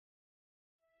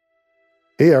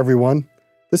Hey everyone,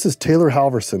 this is Taylor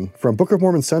Halverson from Book of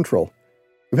Mormon Central.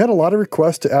 We've had a lot of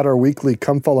requests to add our weekly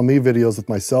Come Follow Me videos with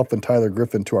myself and Tyler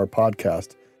Griffin to our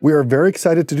podcast. We are very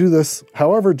excited to do this.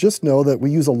 However, just know that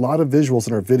we use a lot of visuals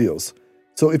in our videos.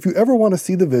 So if you ever want to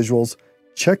see the visuals,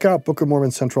 check out Book of Mormon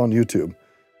Central on YouTube.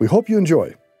 We hope you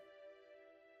enjoy.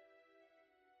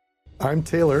 I'm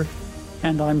Taylor.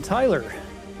 And I'm Tyler.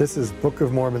 This is Book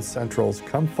of Mormon Central's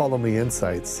Come Follow Me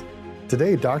Insights.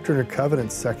 Today, Doctrine and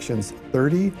Covenants sections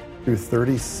 30 through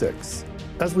 36.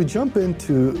 As we jump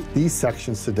into these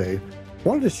sections today, I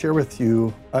wanted to share with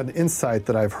you an insight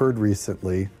that I've heard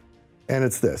recently, and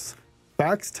it's this: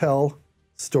 facts tell,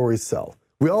 stories sell.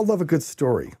 We all love a good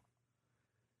story.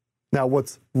 Now,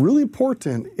 what's really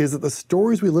important is that the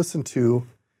stories we listen to,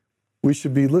 we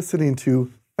should be listening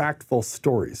to factful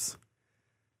stories.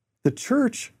 The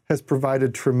church has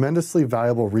provided tremendously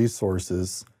valuable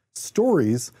resources,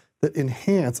 stories that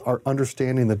enhance our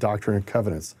understanding of the Doctrine and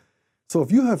Covenants. So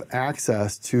if you have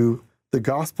access to the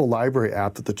Gospel Library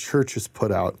app that the church has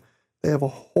put out, they have a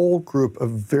whole group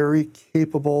of very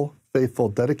capable, faithful,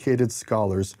 dedicated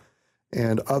scholars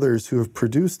and others who have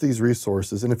produced these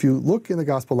resources. And if you look in the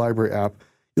Gospel Library app,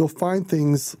 you'll find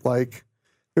things like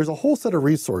there's a whole set of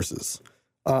resources.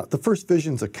 The First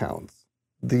Visions accounts,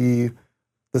 the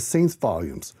Saints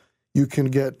volumes. You can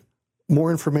get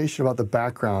more information about the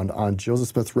background on Joseph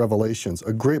Smith's Revelations,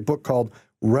 a great book called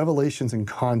Revelations in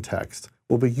Context.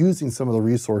 We'll be using some of the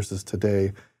resources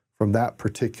today from that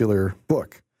particular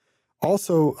book.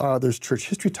 Also, there's church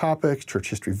history topics, church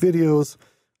history videos,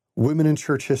 women in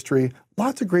church history,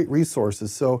 lots of great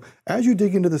resources. So as you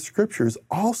dig into the scriptures,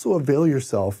 also avail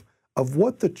yourself of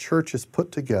what the church has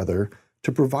put together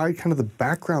to provide kind of the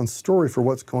background story for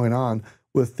what's going on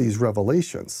with these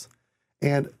revelations.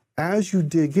 And as you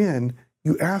dig in,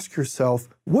 you ask yourself,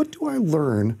 what do I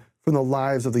learn from the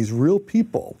lives of these real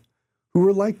people who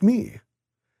are like me?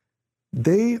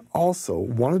 They also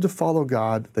wanted to follow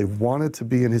God. They wanted to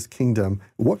be in his kingdom.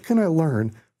 What can I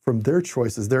learn from their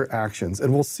choices, their actions?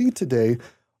 And we'll see today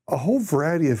a whole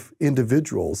variety of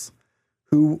individuals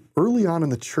who early on in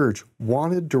the church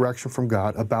wanted direction from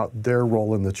God about their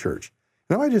role in the church.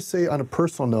 Now, I just say on a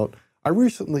personal note, I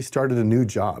recently started a new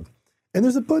job. And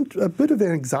there's a bit of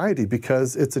anxiety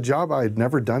because it's a job I had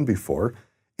never done before,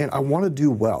 and I want to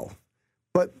do well.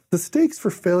 But the stakes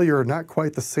for failure are not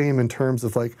quite the same in terms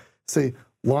of, like, say,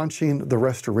 launching the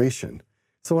restoration.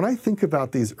 So when I think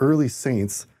about these early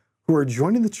saints who are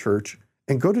joining the church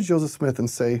and go to Joseph Smith and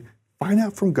say, find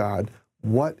out from God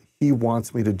what he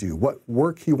wants me to do, what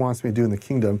work he wants me to do in the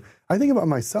kingdom, I think about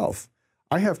myself.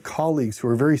 I have colleagues who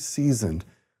are very seasoned,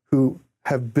 who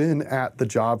have been at the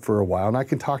job for a while, and I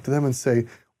can talk to them and say,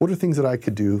 what are things that I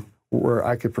could do where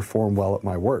I could perform well at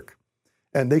my work?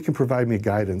 And they can provide me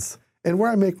guidance. And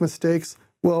where I make mistakes,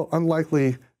 well,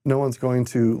 unlikely no one's going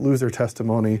to lose their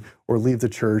testimony or leave the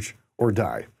church or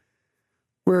die.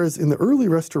 Whereas in the early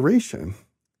restoration,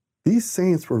 these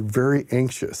saints were very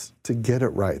anxious to get it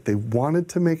right. They wanted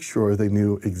to make sure they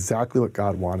knew exactly what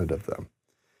God wanted of them.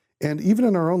 And even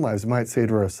in our own lives, we might say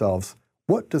to ourselves,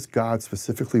 what does God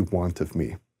specifically want of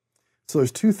me? So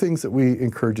there's two things that we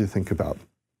encourage you to think about.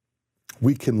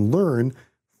 We can learn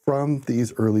from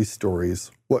these early stories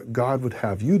what God would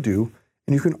have you do,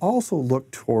 and you can also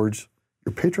look towards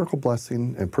your patriarchal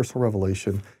blessing and personal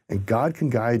revelation, and God can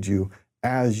guide you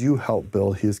as you help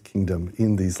build his kingdom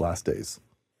in these last days.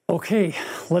 Okay,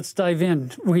 let's dive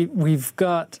in. We've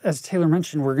got, as Taylor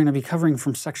mentioned, we're going to be covering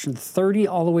from section 30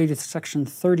 all the way to section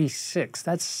 36.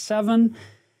 That's 7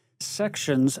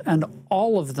 sections, and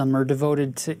all of them are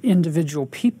devoted to individual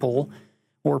people,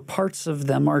 or parts of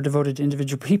them are devoted to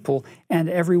individual people, and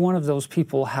every one of those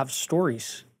people have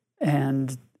stories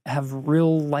and have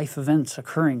real life events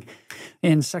occurring.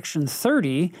 In section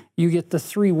 30, you get the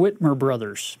 3 Whitmer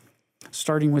brothers,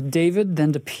 starting with David,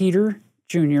 then to Peter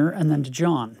Jr., and then to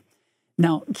John.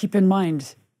 Now, keep in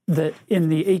mind that in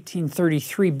the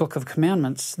 1833 Book of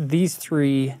Commandments, these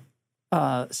 3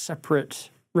 separate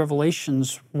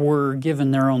revelations were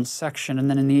given their own section, and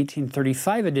then in the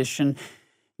 1835 edition,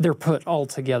 they're put all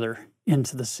together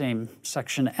into the same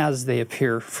section as they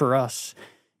appear for us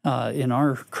in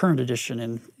our current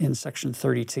edition in section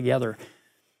 30 together.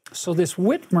 So this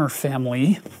Whitmer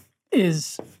family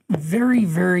is very,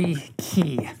 very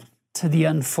key to the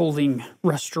unfolding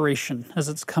restoration as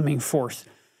it's coming forth.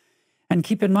 And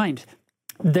keep in mind,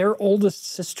 their oldest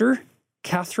sister,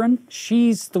 Catherine,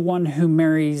 she's the one who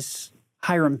marries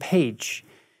Hiram Page.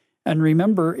 And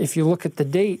remember, if you look at the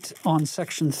date on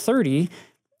section 30,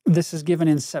 this is given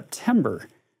in September,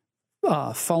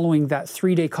 following that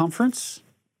 3-day conference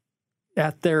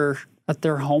at their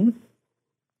home.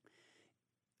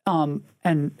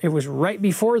 And it was right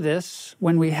before this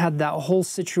when we had that whole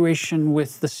situation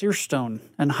with the seer stone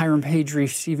and Hiram Page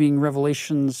receiving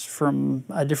revelations from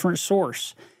a different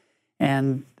source,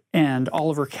 and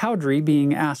Oliver Cowdery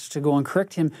being asked to go and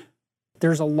correct him.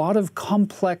 There's a lot of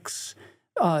complex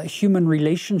human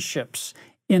relationships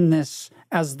in this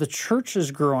as the church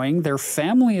is growing, their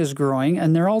family is growing,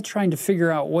 and they're all trying to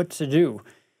figure out what to do.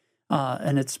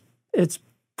 And it's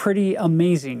pretty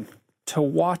amazing to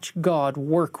watch God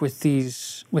work with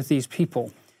these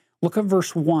people. Look at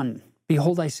verse 1.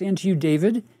 Behold, I say unto you,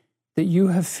 David, that you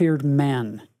have feared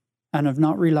man and have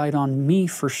not relied on me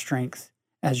for strength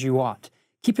as you ought.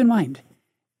 Keep in mind,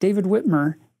 David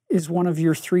Whitmer is one of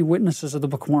your 3 witnesses of the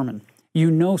Book of Mormon. You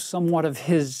know somewhat of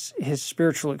his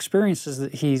spiritual experiences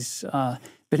that he's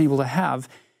been able to have.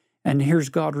 And here's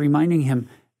God reminding him,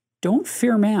 don't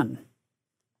fear man.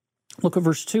 Look at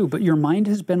verse 2. But your mind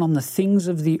has been on the things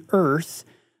of the earth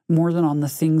more than on the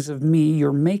things of me,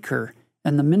 your maker,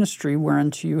 and the ministry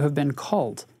whereunto you have been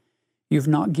called. You've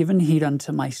not given heed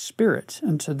unto my spirit,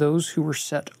 and to those who were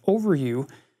set over you,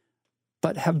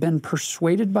 but have been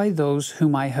persuaded by those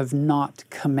whom I have not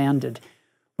commanded.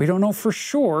 We don't know for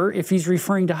sure if he's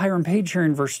referring to Hiram Page here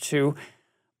in verse 2,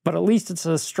 but at least it's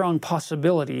a strong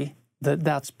possibility that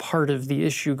that's part of the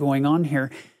issue going on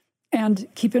here. And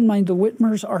keep in mind, the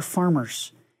Whitmers are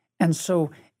farmers. And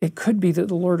so it could be that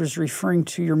the Lord is referring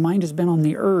to your mind has been on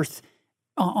the earth,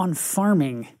 on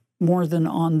farming, more than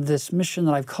on this mission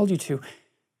that I've called you to.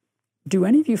 Do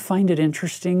any of you find it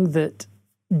interesting that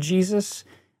Jesus,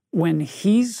 when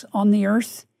he's on the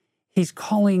earth, he's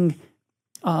calling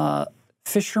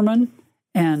fishermen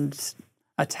and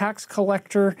a tax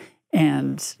collector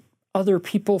and other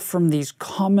people from these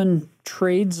common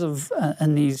trades of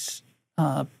and these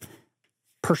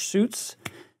pursuits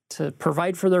to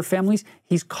provide for their families,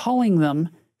 he's calling them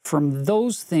from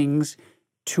those things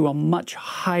to a much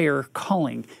higher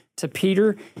calling. To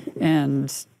Peter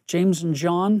and James and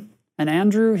John and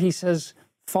Andrew, he says,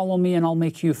 follow me and I'll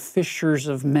make you fishers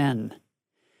of men.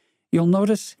 You'll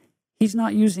notice he's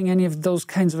not using any of those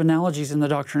kinds of analogies in the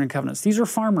Doctrine and Covenants. These are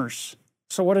farmers.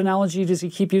 So what analogy does he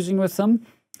keep using with them?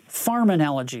 Farm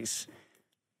analogies.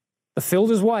 The field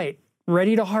is white,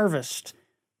 ready to harvest.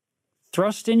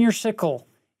 Thrust in your sickle.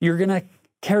 You're going to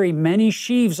carry many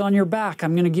sheaves on your back.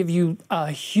 I'm going to give you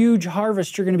a huge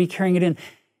harvest. You're going to be carrying it in.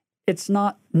 It's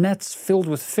not nets filled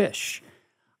with fish.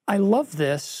 I love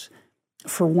this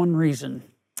for one reason,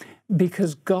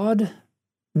 because God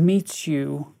meets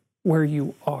you where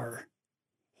you are.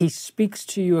 He speaks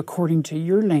to you according to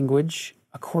your language,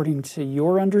 according to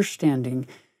your understanding,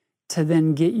 to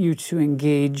then get you to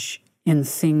engage in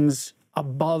things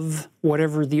above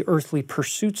whatever the earthly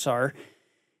pursuits are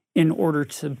in order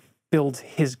to build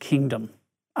his kingdom.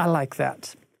 I like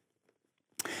that.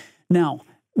 Now,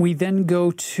 we then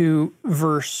go to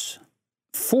verse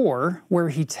 4, where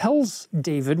he tells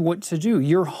David what to do.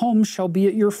 Your home shall be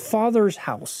at your father's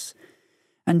house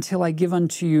until I give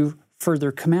unto you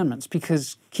further commandments.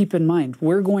 Because keep in mind,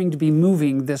 we're going to be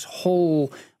moving this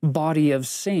whole body of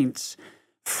saints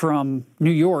from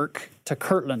New York to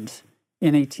Kirtland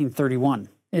in 1831,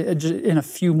 in a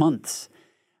few months.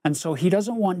 And so he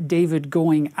doesn't want David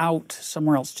going out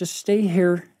somewhere else. Just stay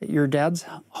here at your dad's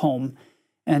home,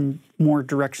 and more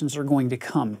directions are going to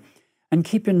come. And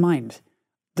keep in mind,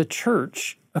 the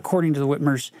church, according to the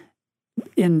Whitmers,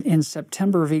 in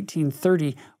September of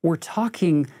 1830, we're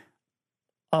talking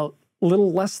a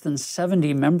little less than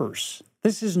 70 members.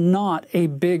 This is not a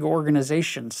big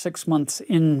organization 6 months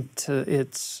into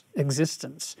its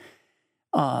existence.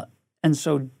 And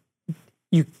so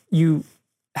you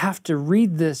have to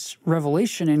read this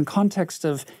revelation in context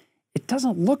of, it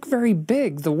doesn't look very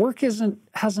big. The work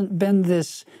hasn't been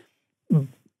this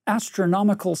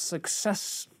astronomical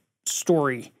success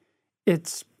story.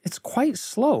 It's quite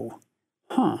slow.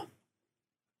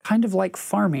 Kind of like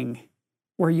farming,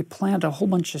 where you plant a whole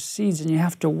bunch of seeds and you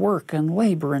have to work and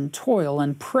labor and toil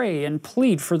and pray and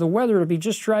plead for the weather to be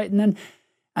just right, and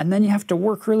then you have to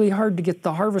work really hard to get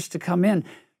the harvest to come in.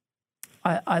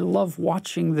 I love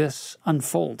watching this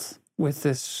unfold with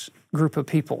this group of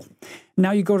people.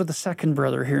 Now you go to the second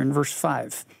brother here in verse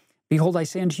 5. Behold, I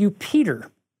say unto you,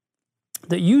 Peter,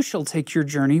 that you shall take your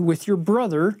journey with your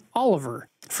brother Oliver.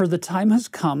 For the time has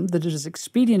come that it is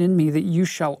expedient in me that you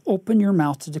shall open your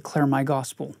mouth to declare my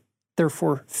gospel.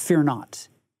 Therefore fear not,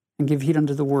 and give heed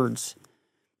unto the words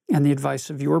and the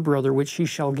advice of your brother, which he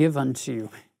shall give unto you.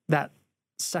 That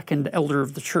second elder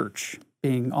of the church,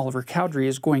 being Oliver Cowdery,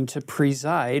 is going to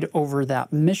preside over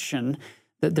that mission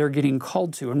that they're getting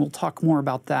called to. And we'll talk more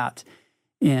about that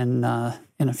in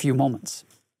a few moments.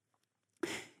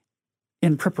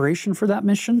 in preparation for that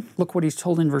mission, look what he's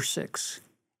told in verse 6.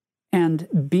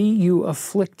 And be you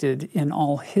afflicted in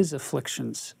all his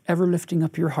afflictions, ever lifting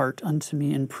up your heart unto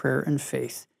me in prayer and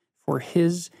faith, for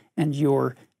his and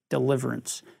your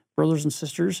deliverance. Brothers and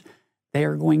sisters, they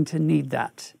are going to need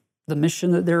that. The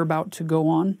mission that they're about to go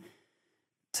on,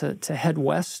 to head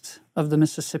west of the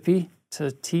Mississippi,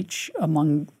 to teach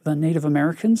among the Native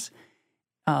Americans,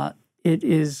 it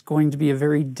is going to be a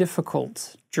very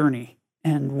difficult journey,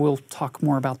 and we'll talk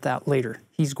more about that later.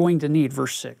 He's going to need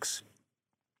verse 6.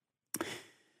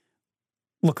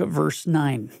 Look at verse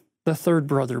 9, the third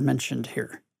brother mentioned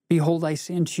here. Behold, I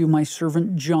say unto you, my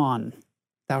servant John,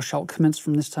 thou shalt commence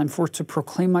from this time forth to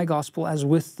proclaim my gospel as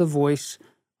with the voice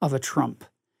of a trump.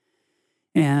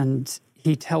 And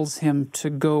he tells him to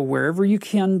go wherever you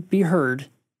can be heard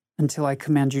until I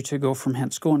command you to go from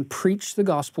hence. Go and preach the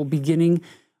gospel, beginning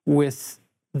with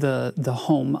the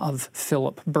home of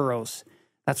Philip Burrows.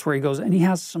 That's where he goes. And he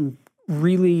has some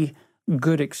really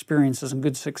good experiences and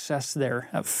good success there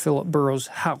at Philip Burrows'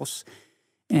 house.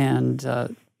 And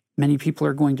many people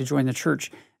are going to join the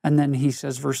church. And then he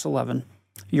says, verse 11,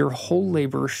 your whole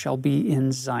labor shall be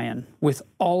in Zion, with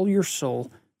all your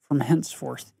soul from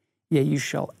henceforth. Yea, you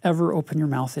shall ever open your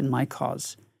mouth in my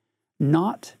cause,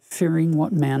 not fearing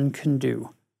what man can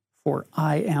do, for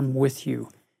I am with you.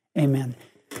 Amen.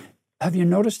 Have you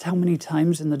noticed how many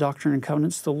times in the Doctrine and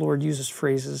Covenants the Lord uses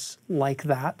phrases like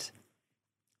that?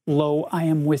 Lo, I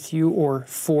am with you, or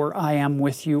for I am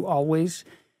with you always.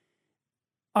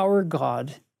 Our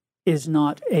God is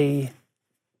not a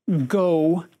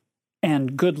go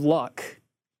and good luck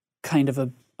kind of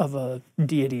a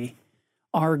deity.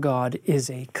 Our God is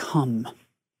a come,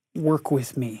 work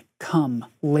with me, come,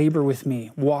 labor with me,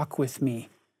 walk with me,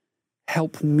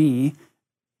 help me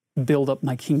build up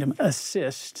my kingdom,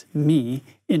 assist me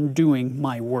in doing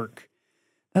my work.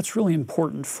 That's really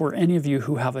important for any of you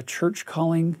who have a church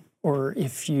calling, or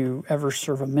if you ever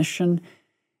serve a mission.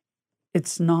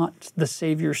 It's not the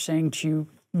Savior saying to you,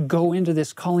 go into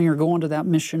this calling or go into that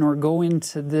mission or go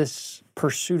into this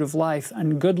pursuit of life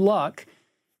and good luck.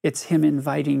 It's Him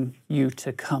inviting you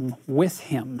to come with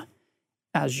Him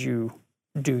as you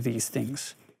do these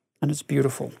things. And it's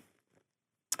beautiful.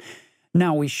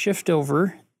 Now we shift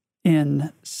over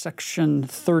in section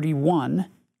 31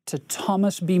 to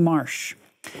Thomas B. Marsh.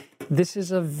 This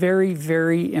is a very,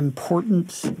 very important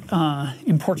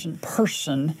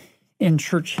person in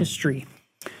church history.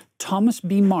 Thomas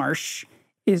B. Marsh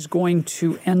is going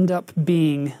to end up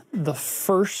being the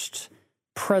first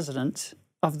president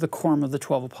of the Quorum of the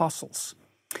 12 Apostles.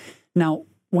 Now,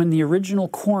 when the original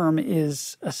quorum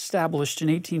is established in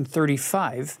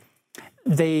 1835,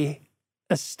 they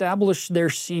established their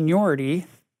seniority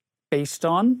based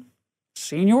on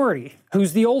seniority.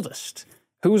 Who's the oldest?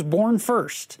 Who was born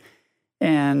first?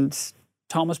 And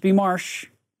Thomas B. Marsh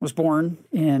was born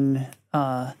in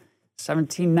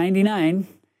 1799,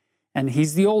 and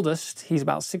he's the oldest. He's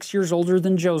about 6 years older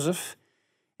than Joseph.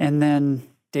 And then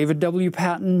David W.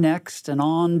 Patton next, and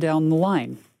on down the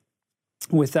line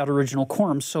with that original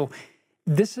quorum. So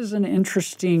this is an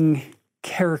interesting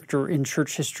character in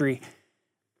church history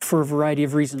for a variety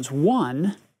of reasons.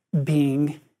 One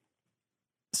being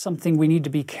something we need to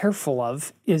be careful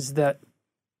of is that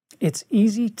it's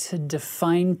easy to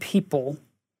define people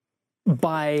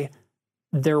by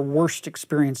their worst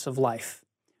experience of life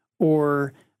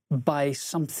or by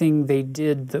something they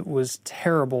did that was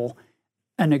terrible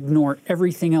and ignore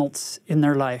everything else in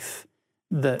their life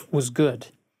that was good.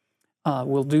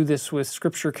 We'll do this with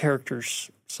scripture characters.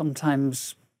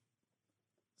 Sometimes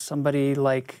somebody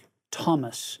like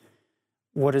Thomas.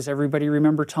 What does everybody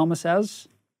remember Thomas as?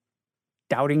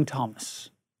 Doubting Thomas,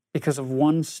 because of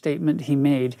one statement he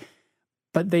made.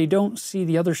 But they don't see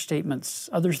the other statements,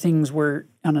 other things where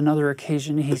on another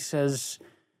occasion he says,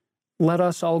 let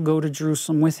us all go to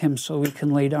Jerusalem with him so we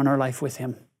can lay down our life with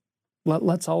him.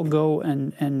 Let's all go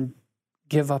and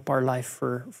give up our life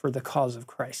for the cause of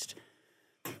Christ.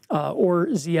 Or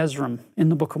Zeezrom in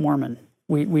the Book of Mormon.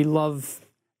 We love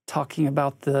talking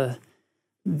about the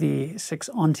 6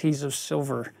 aunties of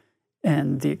silver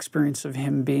and the experience of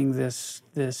him being this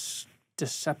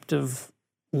deceptive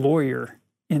lawyer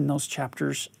in those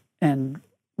chapters, and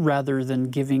rather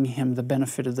than giving him the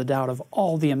benefit of the doubt of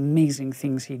all the amazing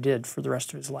things he did for the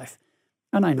rest of his life.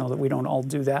 And I know that we don't all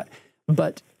do that,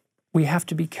 but we have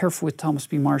to be careful with Thomas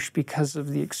B. Marsh because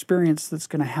of the experience that's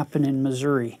going to happen in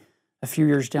Missouri a few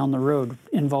years down the road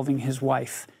involving his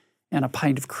wife and a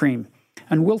pint of cream.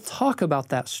 And we'll talk about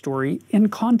that story in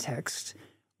context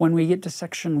when we get to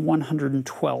section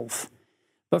 112.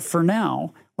 But for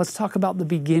now, let's talk about the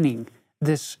beginning,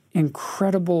 this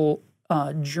incredible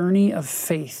journey of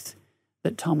faith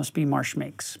that Thomas B. Marsh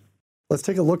makes. Let's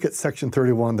take a look at section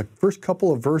 31, the first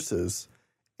couple of verses.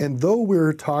 And though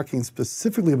we're talking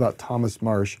specifically about Thomas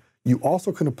Marsh, you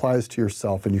also can apply this to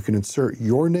yourself, and you can insert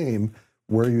your name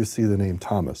where you see the name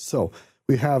Thomas. So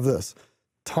we have this,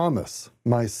 Thomas,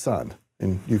 my son,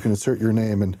 and you can insert your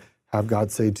name and have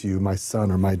God say to you, my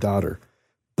son or my daughter,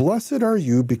 blessed are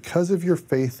you because of your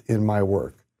faith in my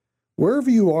work. Wherever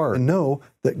you are, know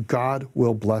that God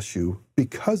will bless you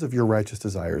because of your righteous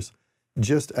desires,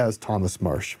 just as Thomas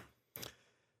Marsh.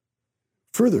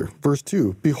 Further, verse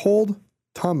 2, behold,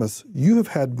 Thomas, you have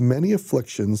had many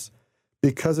afflictions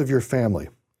because of your family.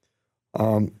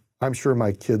 I'm sure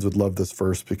my kids would love this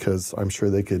verse because I'm sure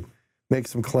they could make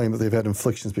some claim that they've had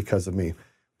afflictions because of me.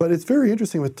 But it's very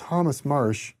interesting with Thomas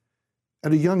Marsh.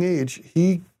 At a young age,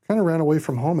 he kind of ran away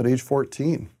from home at age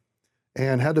 14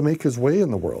 and had to make his way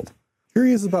in the world. Here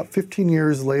he is about 15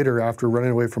 years later after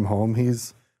running away from home.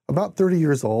 He's about 30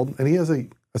 years old, and he has a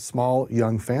small,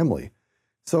 young family.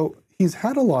 So he's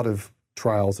had a lot of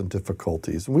trials and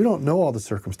difficulties. We don't know all the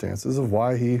circumstances of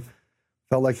why he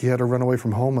felt like he had to run away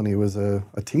from home when he was a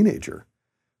teenager.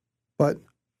 But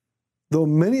though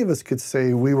many of us could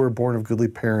say we were born of goodly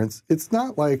parents, it's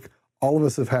not like all of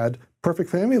us have had perfect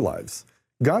family lives.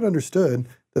 God understood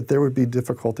that there would be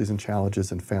difficulties and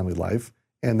challenges in family life,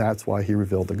 and that's why he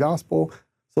revealed the gospel,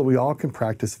 so we all can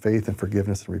practice faith and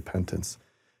forgiveness and repentance.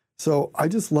 So I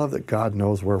just love that God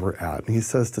knows where we're at. And he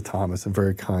says to Thomas in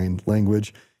very kind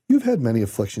language, you've had many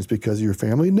afflictions because of your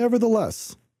family,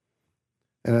 nevertheless.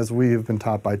 And as we have been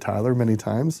taught by Tyler many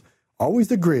times, always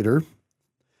the greater,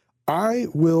 I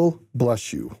will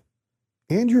bless you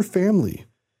and your family,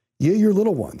 yea, your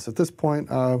little ones. At this point,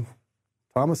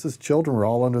 Thomas's children were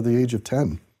all under the age of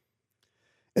 10.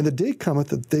 And the day cometh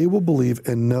that they will believe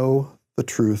and know the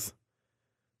truth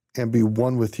and be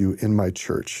one with you in my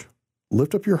church.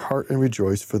 Lift up your heart and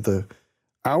rejoice, for the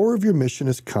hour of your mission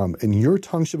is come, and your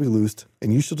tongue shall be loosed,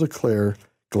 and you shall declare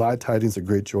glad tidings of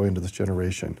great joy unto this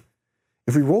generation.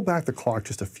 If we roll back the clock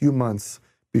just a few months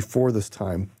before this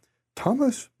time,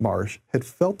 Thomas Marsh had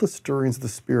felt the stirrings of the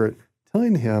Spirit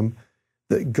telling him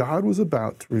that God was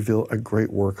about to reveal a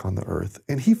great work on the earth.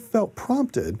 And he felt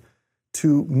prompted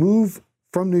to move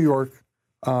from New York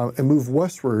and move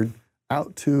westward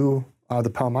out to the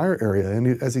Palmyra area. And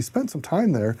as he spent some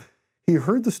time there, he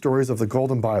heard the stories of the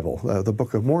Golden Bible, the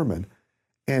Book of Mormon.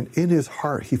 And in his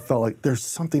heart, he felt like there's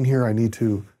something here I need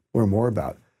to learn more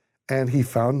about. And he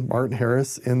found Martin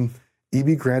Harris in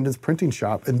E.B. Grandin's printing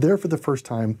shop, and there for the first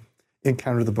time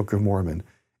encountered the Book of Mormon.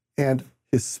 And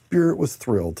his spirit was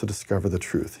thrilled to discover the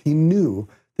truth. He knew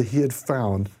that he had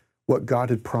found what God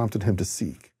had prompted him to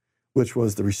seek, which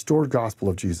was the restored gospel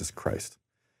of Jesus Christ.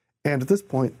 And at this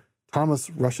point, Thomas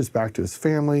rushes back to his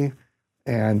family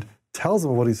and tells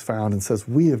them what he's found and says,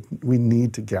 we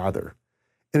need to gather.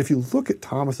 And if you look at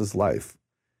Thomas's life,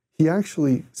 he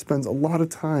actually spends a lot of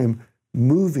time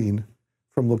moving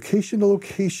from location to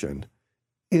location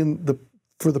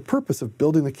for the purpose of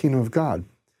building the kingdom of God.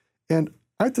 And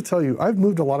I have to tell you, I've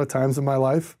moved a lot of times in my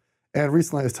life, and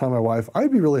recently I was telling my wife,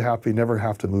 I'd be really happy never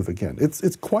have to move again.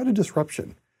 It's quite a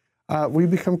disruption. We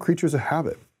become creatures of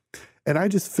habit. And I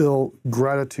just feel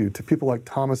gratitude to people like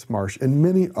Thomas Marsh and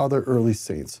many other early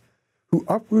saints who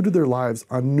uprooted their lives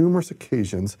on numerous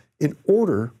occasions in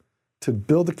order to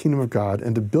build the kingdom of God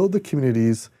and to build the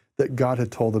communities that God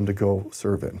had told them to go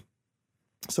serve in.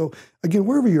 So again,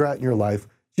 wherever you're at in your life,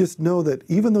 just know that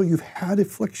even though you've had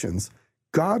afflictions,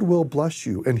 God will bless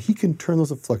you, and he can turn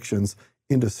those afflictions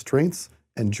into strengths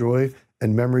and joy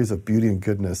and memories of beauty and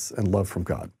goodness and love from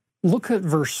God. Look at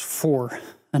verse 4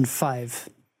 and 5.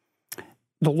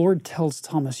 The Lord tells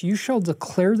Thomas, you shall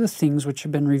declare the things which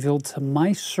have been revealed to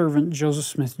my servant Joseph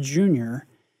Smith, Jr.,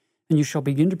 and you shall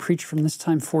begin to preach from this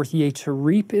time forth, yea, to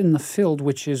reap in the field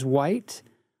which is white,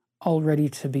 already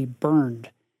to be burned.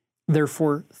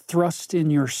 Therefore, thrust in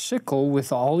your sickle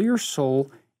with all your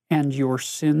soul, and your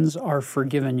sins are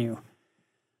forgiven you.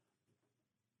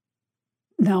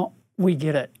 Now, we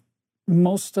get it.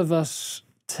 Most of us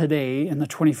today in the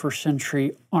 21st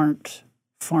century aren't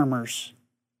farmers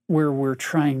where we're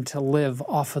trying to live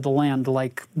off of the land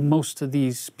like most of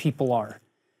these people are.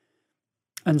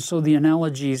 And so the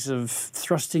analogies of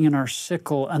thrusting in our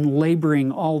sickle and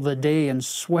laboring all the day and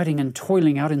sweating and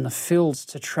toiling out in the fields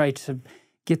to try to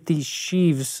get these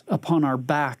sheaves upon our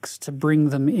backs to bring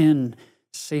them in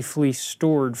safely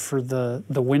stored for the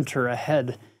winter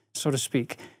ahead, so to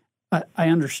speak. I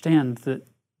understand that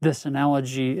this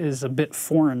analogy is a bit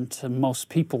foreign to most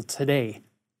people today.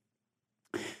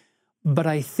 But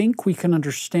I think we can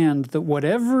understand that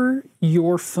whatever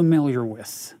you're familiar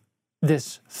with,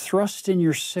 this thrust in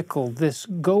your sickle, this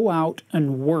go out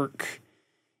and work,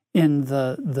 in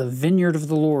the vineyard of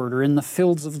the Lord or in the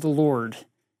fields of the Lord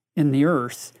in the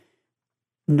earth,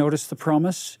 notice the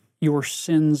promise, your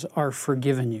sins are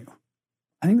forgiven you.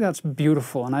 I think that's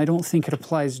beautiful, and I don't think it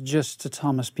applies just to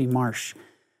Thomas B. Marsh.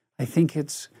 I think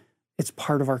it's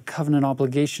part of our covenant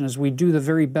obligation as we do the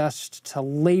very best to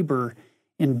labor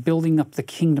in building up the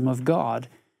kingdom of God,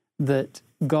 that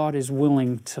God is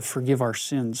willing to forgive our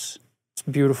sins. It's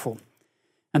beautiful.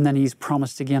 And then he's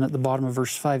promised again at the bottom of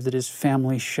verse 5 that his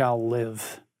family shall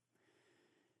live.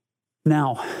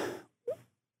 Now,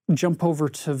 jump over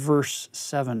to verse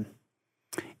 7.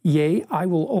 Yea, I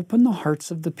will open the hearts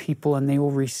of the people, and they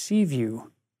will receive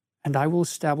you, and I will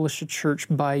establish a church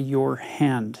by your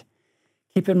hand.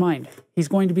 Keep in mind, he's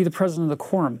going to be the president of the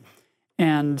quorum.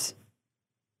 And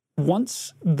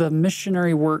once the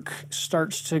missionary work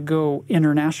starts to go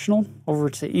international over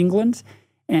to England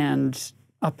and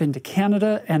up into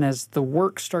Canada, and as the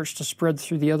work starts to spread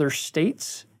through the other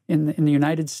states in the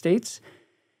United States,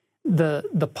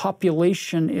 the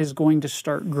population is going to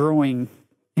start growing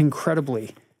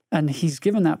incredibly. And he's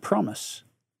given that promise.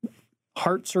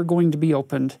 Hearts are going to be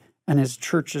opened, and his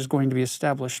church is going to be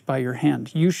established by your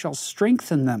hand. You shall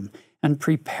strengthen them and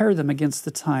prepare them against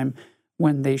the time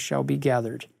when they shall be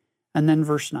gathered. And then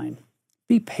verse 9,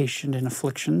 be patient in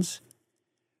afflictions.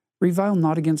 Revile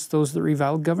not against those that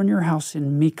revile. Govern your house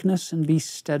in meekness and be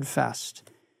steadfast.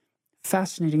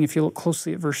 Fascinating if you look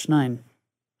closely at verse 9.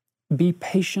 Be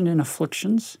patient in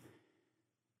afflictions.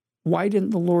 Why didn't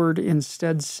the Lord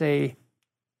instead say,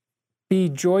 be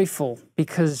joyful,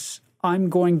 because I'm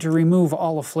going to remove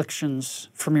all afflictions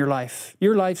from your life.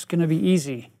 Your life's going to be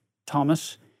easy,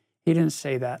 Thomas. He didn't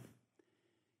say that.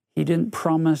 He didn't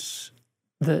promise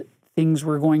that things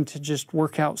were going to just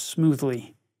work out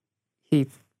smoothly. He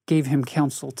gave him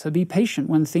counsel to be patient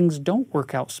when things don't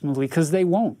work out smoothly, because they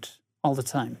won't all the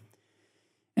time.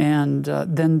 And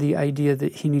then the idea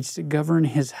that he needs to govern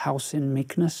his house in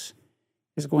meekness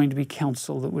is going to be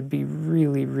counsel that would be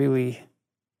really, really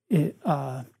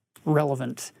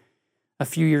relevant a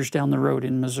few years down the road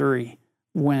in Missouri,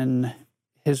 when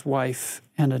his wife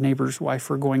and a neighbor's wife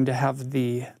were going to have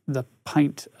the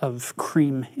pint of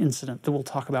cream incident that we'll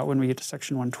talk about when we get to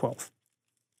section 112.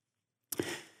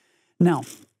 Now,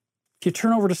 if you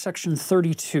turn over to section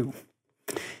 32,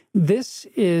 this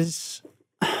is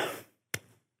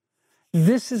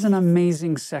an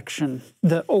amazing section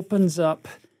that opens up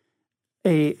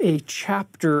a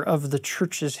chapter of the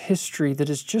church's history that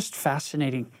is just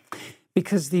fascinating,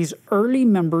 because these early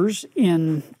members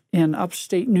in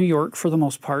upstate New York, for the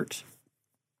most part,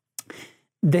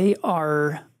 they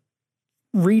are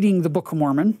reading the Book of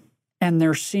Mormon, and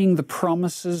they're seeing the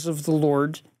promises of the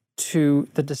Lord to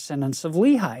the descendants of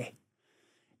Lehi.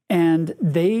 And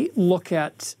they look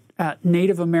at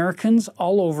Native Americans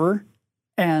all over,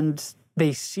 and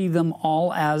they see them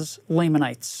all as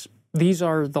Lamanites. These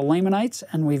are the Lamanites,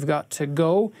 and we've got to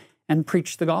go and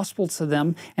preach the gospel to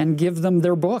them and give them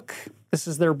their book. This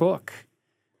is their book.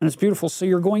 And it's beautiful. So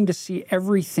you're going to see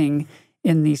everything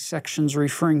in these sections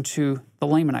referring to the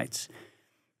Lamanites.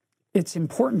 It's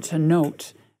important to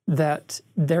note that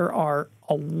there are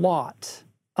a lot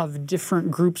of different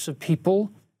groups of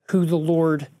people who the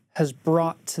Lord has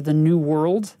brought to the New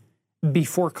World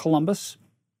before Columbus.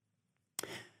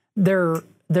 There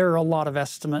are a lot of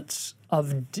estimates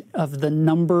of the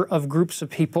number of groups of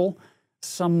people.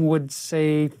 Some would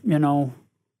say,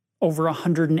 over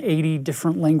 180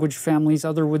 different language families.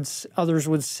 Others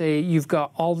would say you've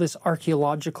got all this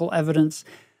archaeological evidence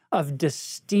of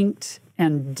distinct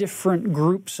and different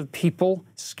groups of people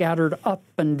scattered up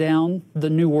and down the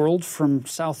New World, from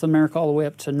South America all the way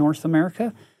up to North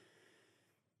America.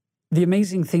 The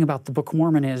amazing thing about the Book of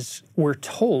Mormon is we're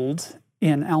told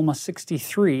in Alma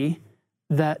 63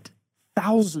 that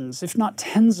thousands, if not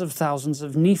tens of thousands,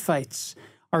 of Nephites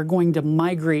are going to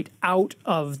migrate out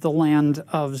of the land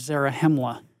of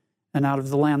Zarahemla and out of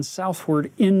the land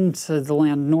southward into the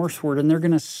land northward, and they're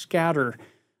going to scatter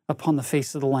upon the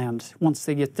face of the land once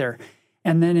they get there.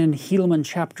 And then in Helaman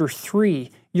chapter 3,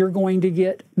 you're going to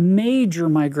get major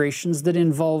migrations that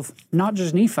involve not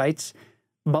just Nephites,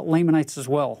 but Lamanites as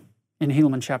well in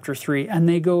Helaman chapter 3. And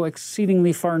they go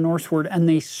exceedingly far northward, and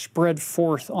they spread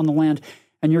forth on the land.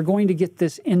 And you're going to get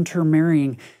this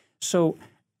intermarrying. So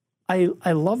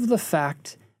I love the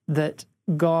fact that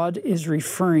God is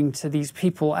referring to these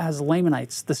people as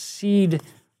Lamanites, the seed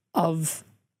of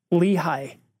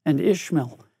Lehi and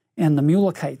Ishmael, and the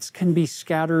Mulekites can be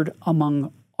scattered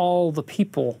among all the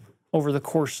people over the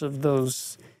course of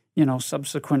those,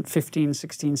 subsequent 15,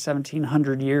 16,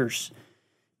 1700 years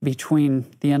between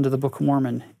the end of the Book of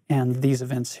Mormon and these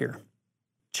events here.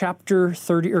 chapter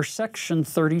 30, or section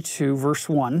 32, verse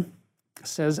 1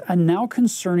 says, "And now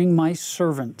concerning my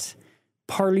servant,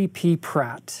 Parley P.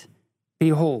 Pratt,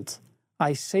 behold,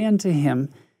 I say unto him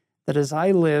that as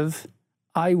I live,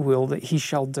 I will that he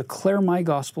shall declare my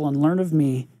gospel and learn of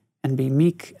me and be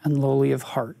meek and lowly of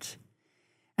heart."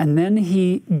 And then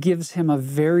he gives him a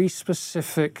very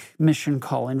specific mission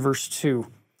call in verse 2.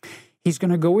 He's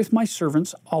going to go with my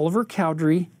servants, Oliver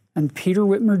Cowdery and Peter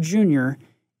Whitmer Jr.,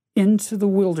 into the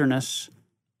wilderness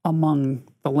among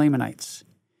the Lamanites.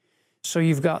 So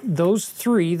you've got those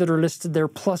three that are listed there,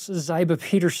 plus Ziba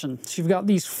Peterson. So you've got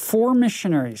these four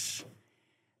missionaries.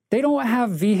 They don't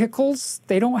have vehicles.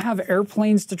 They don't have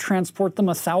airplanes to transport them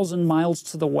 1,000 miles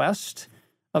to the west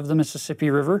of the Mississippi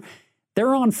River.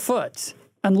 They're on foot.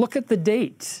 And look at the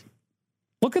date.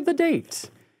 Look at the date.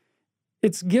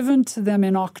 It's given to them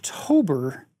in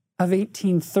October of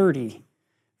 1830.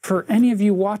 For any of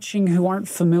you watching who aren't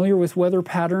familiar with weather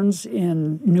patterns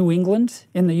in New England,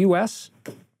 in the U.S.,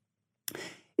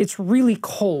 it's really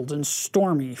cold and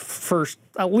stormy for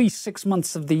at least 6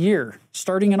 months of the year,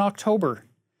 starting in October.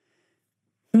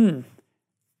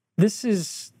 This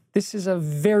is a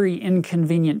very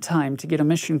inconvenient time to get a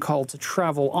mission call to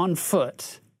travel on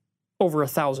foot over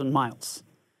 1,000 miles.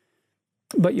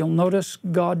 But you'll notice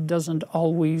God doesn't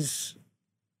always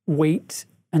wait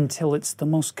until it's the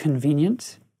most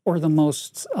convenient or the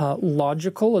most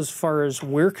logical as far as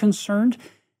we're concerned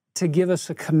to give us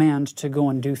a command to go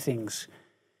and do things.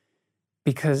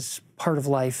 Because part of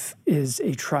life is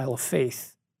a trial of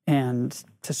faith and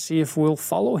to see if we'll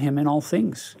follow him in all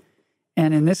things.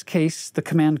 And in this case, the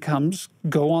command comes,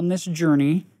 go on this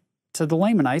journey to the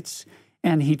Lamanites.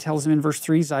 And he tells them in verse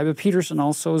 3, Ziba Peterson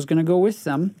also is going to go with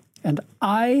them. And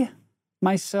I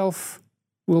myself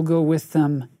will go with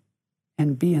them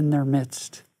and be in their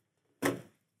midst.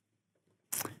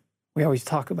 We always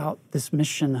talk about this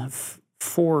mission of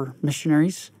 4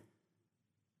 missionaries.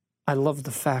 I love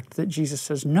the fact that Jesus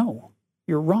says, no,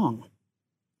 you're wrong.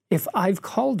 If I've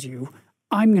called you,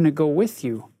 I'm going to go with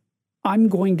you. I'm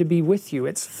going to be with you.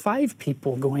 It's 5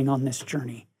 people going on this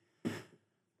journey.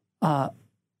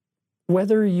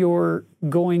 Whether you're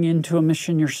going into a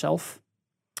mission yourself,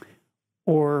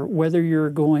 or whether you're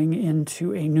going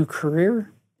into a new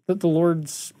career that the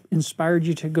Lord's inspired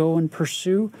you to go and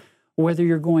pursue, whether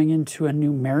you're going into a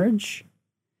new marriage,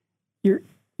 you're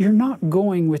not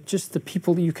going with just the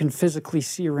people that you can physically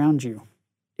see around you.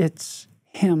 It's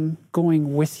him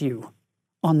going with you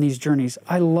on these journeys.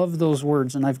 I love those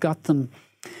words, and I've got them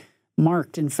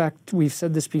marked. In fact, we've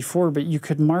said this before, but you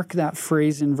could mark that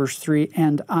phrase in verse 3,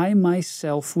 and I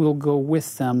myself will go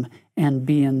with them and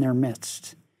be in their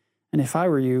midst. And if I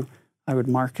were you, I would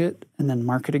mark it and then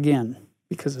mark it again,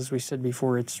 because as we said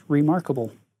before, it's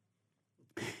remarkable.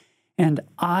 And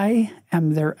I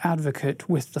am their advocate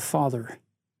with the Father,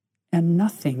 and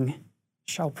nothing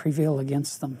shall prevail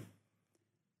against them.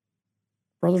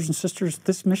 Brothers and sisters,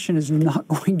 this mission is not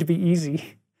going to be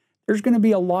easy. There's going to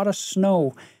be a lot of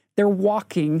snow. They're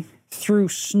walking through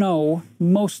snow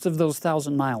most of those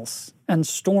 1,000 miles, and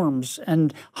storms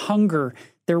and hunger.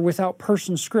 They're without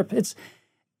person scrip.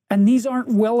 And these aren't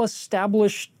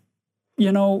well-established,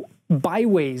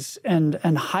 byways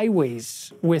and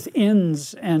highways with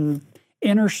inns and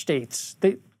interstates.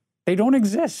 They don't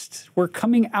exist. We're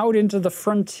coming out into the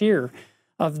frontier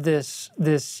of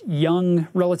this young,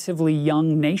 relatively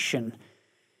young nation.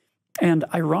 And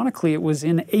ironically, it was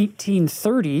in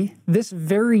 1830, this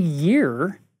very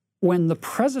year, when the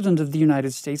President of the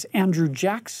United States, Andrew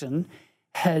Jackson,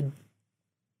 had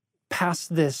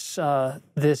passed this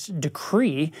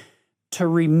decree to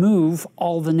remove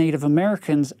all the Native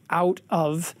Americans out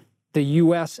of the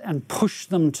U.S. and push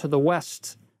them to the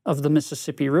west of the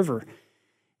Mississippi River.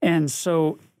 And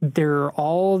so there are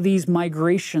all these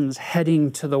migrations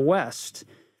heading to the west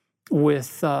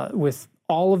with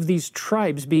all of these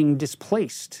tribes being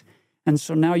displaced. And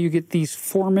so now you get these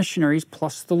 4 missionaries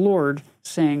plus the Lord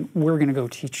saying, we're going to go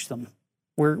teach them.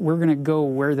 We're going to go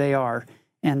where they are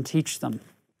and teach them.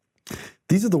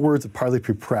 These are the words of Parley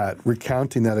P. Pratt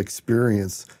recounting that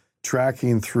experience,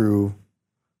 tracking through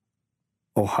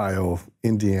Ohio,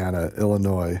 Indiana,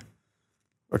 Illinois,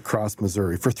 across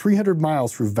Missouri, for 300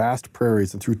 miles through vast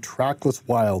prairies and through trackless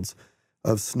wilds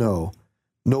of snow,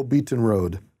 no beaten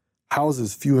road,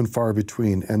 houses few and far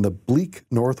between, and the bleak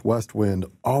northwest wind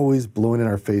always blowing in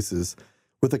our faces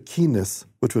with a keenness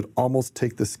which would almost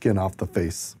take the skin off the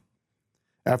face.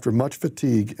 After much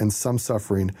fatigue and some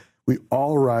suffering, we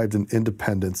all arrived in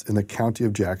Independence in the county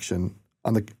of Jackson,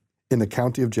 on the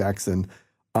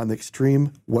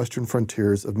extreme western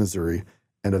frontiers of Missouri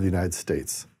and of the United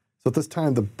States. So at this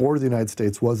time, the border of the United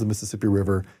States was the Mississippi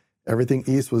River, Everything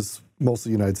east was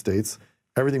mostly United States.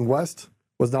 Everything west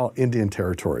was now Indian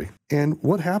territory. And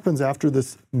what happens after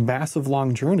this massive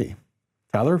long journey?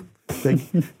 Tyler,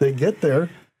 they get there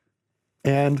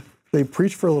and they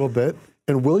preach for a little bit.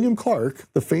 And William Clark,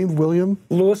 the famed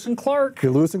Lewis and Clark,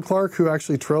 who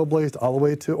actually trailblazed all the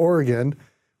way to Oregon,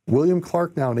 William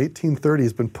Clark now in 1830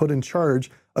 has been put in charge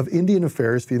of Indian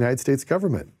affairs for the United States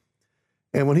government.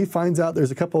 And when he finds out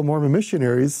there's a couple of Mormon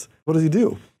missionaries, what does he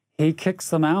do? He kicks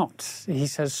them out. He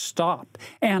says, stop.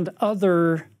 And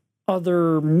other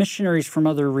missionaries from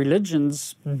other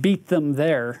religions beat them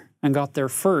there and got there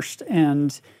first.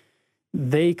 And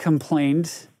they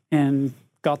complained and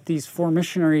got these 4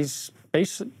 missionaries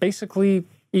basically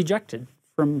ejected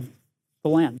from the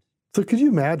land. So could you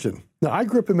imagine? Now, I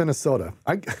grew up in Minnesota.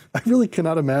 I really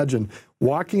cannot imagine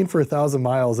walking for 1,000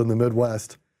 miles in the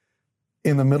Midwest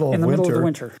in the middle of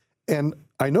winter. And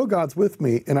I know God's with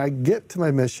me, and I get to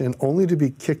my mission only to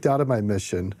be kicked out of my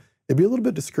mission. It'd be a little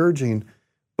bit discouraging,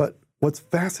 but what's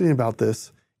fascinating about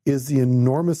this is the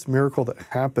enormous miracle that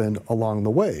happened along the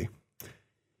way.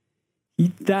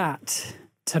 That,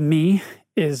 to me,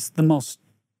 is the most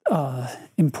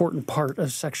important part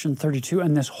of Section 32,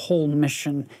 and this whole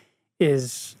mission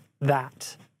is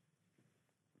that.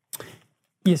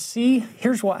 You see,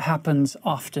 here's what happens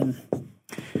often.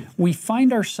 We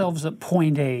find ourselves at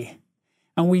point A,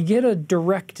 and we get a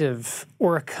directive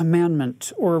or a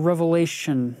commandment or a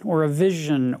revelation or a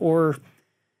vision or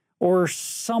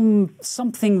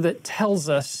something that tells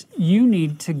us you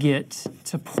need to get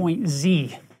to point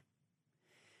Z.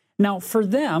 Now, for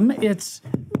them, it's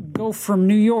go from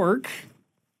New York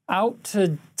out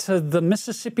to the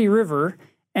Mississippi River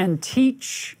and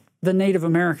teach the Native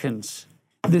Americans.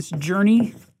 This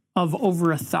journey of over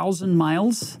 1,000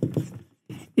 miles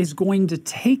is going to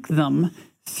take them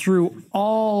through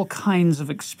all kinds of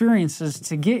experiences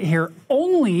to get here,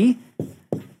 only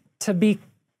to be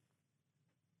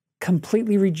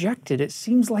completely rejected. It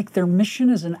seems like their mission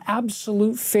is an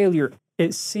absolute failure.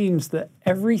 It seems that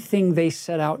everything they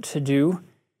set out to do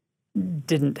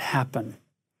didn't happen.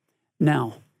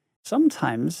 Now,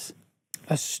 sometimes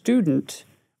a student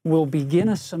will begin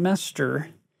a semester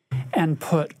and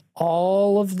put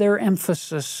all of their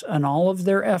emphasis and all of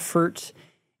their effort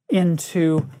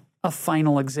into a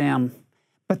final exam,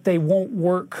 but they won't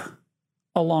work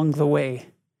along the way.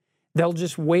 They'll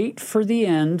just wait for the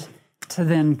end to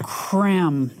then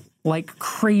cram like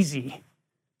crazy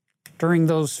during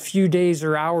those few days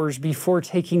or hours before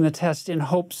taking the test in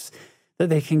hopes that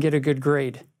they can get a good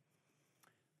grade.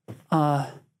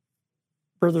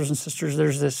 Brothers and sisters,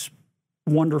 there's this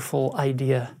wonderful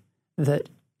idea that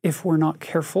if we're not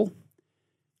careful,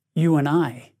 you and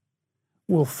I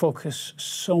will focus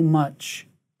so much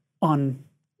on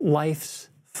life's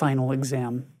final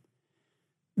exam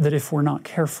that if we're not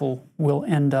careful, we'll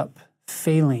end up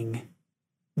failing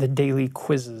the daily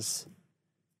quizzes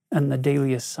and the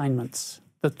daily assignments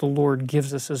that the Lord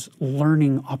gives us as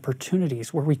learning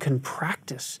opportunities where we can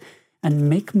practice and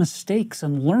make mistakes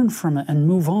and learn from it and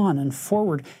move on and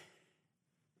forward.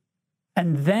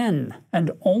 And then,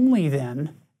 and only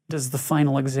then, does the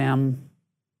final exam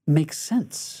make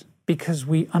sense, because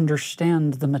we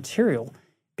understand the material,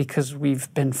 because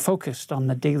we've been focused on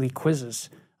the daily quizzes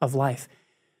of life.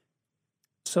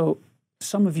 So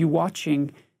some of you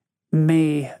watching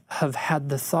may have had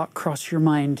the thought cross your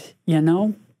mind, you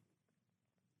know,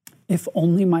 if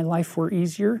only my life were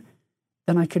easier,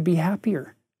 then I could be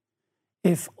happier.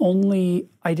 If only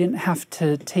I didn't have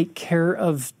to take care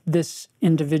of this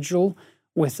individual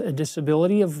with a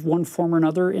disability of one form or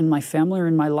another in my family or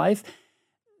in my life,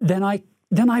 then I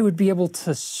would be able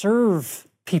to serve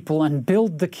people and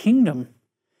build the kingdom.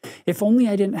 If only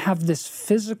I didn't have this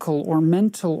physical or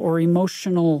mental or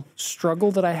emotional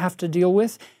struggle that I have to deal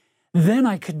with, then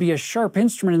I could be a sharp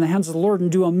instrument in the hands of the Lord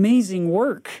and do amazing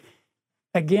work.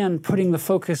 Again, putting the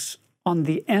focus on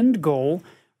the end goal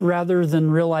rather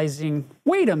than realizing,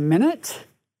 wait a minute,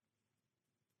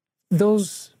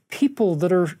 those people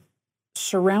that are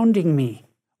surrounding me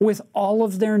with all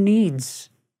of their needs,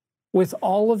 with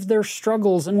all of their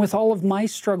struggles and with all of my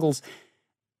struggles,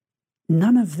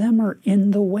 none of them are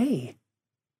in the way.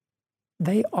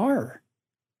 They are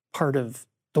part of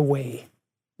the way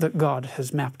that God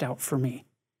has mapped out for me.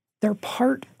 They're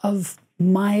part of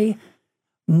my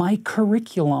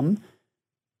curriculum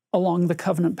along the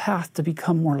covenant path to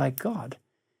become more like God.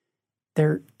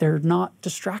 They're not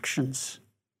distractions.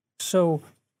 So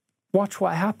watch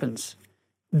what happens.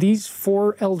 These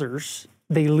 4 elders,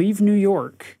 they leave New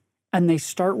York and they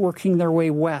start working their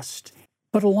way west.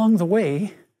 But along the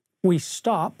way, we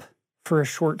stop for a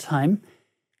short time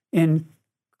in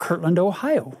Kirtland,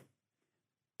 Ohio.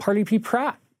 Parley P.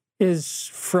 Pratt is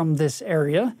from this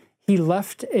area. He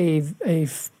left a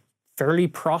fairly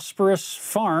prosperous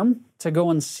farm to go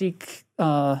and seek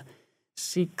the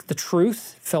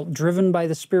truth, felt driven by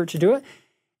the Spirit to do it.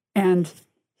 And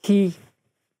he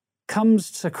comes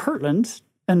to Kirtland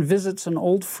and visits an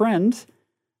old friend,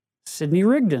 Sidney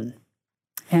Rigdon.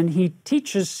 And he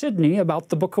teaches Sidney about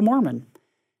the Book of Mormon.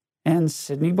 And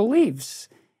Sidney believes.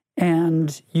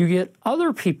 And you get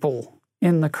other people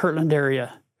in the Kirtland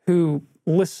area who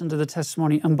listen to the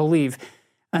testimony and believe.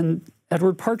 And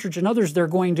Edward Partridge and others, they're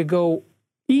going to go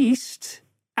east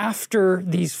after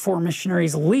these 4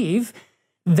 missionaries leave.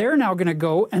 They're now going to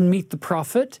go and meet the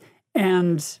prophet,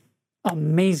 and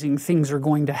amazing things are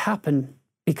going to happen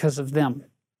because of them.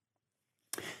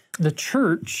 The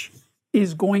church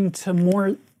is going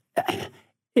to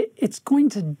it's going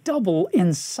to double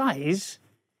in size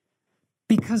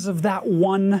because of that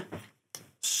one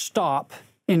stop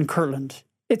in Kirtland.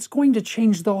 It's going to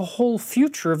change the whole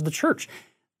future of the church.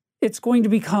 It's going to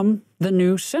become the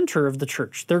new center of the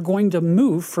church. They're going to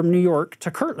move from New York to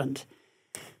Kirtland.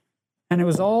 And it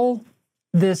was all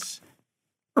this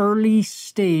early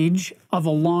stage of a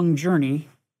long journey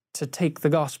to take the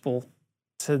gospel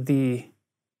to the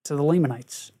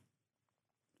Lamanites.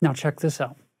 Now check this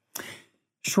out.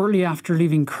 Shortly after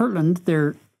leaving Kirtland,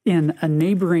 they're in a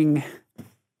neighboring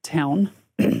town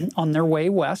on their way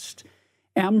west,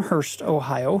 Amherst,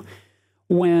 Ohio,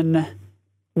 when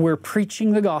we're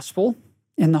preaching the gospel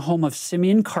in the home of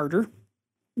Simeon Carter.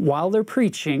 While they're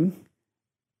preaching,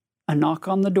 a knock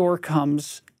on the door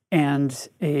comes, and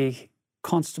a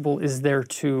constable is there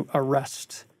to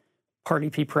arrest Parley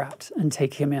P. Pratt and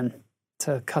take him in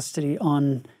to custody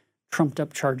on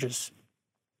trumped-up charges.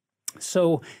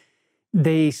 So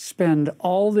they spend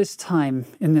all this time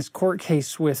in this court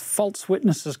case with false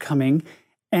witnesses coming,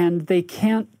 and they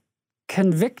can't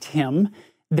convict him.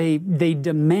 They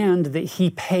demand that he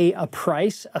pay a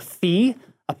price, a fee,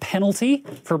 a penalty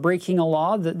for breaking a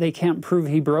law that they can't prove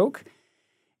he broke.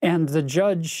 And the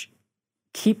judge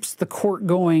keeps the court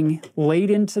going late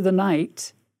into the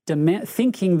night,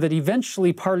 thinking that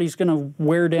eventually Parley's going to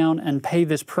wear down and pay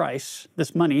this price,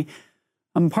 this money.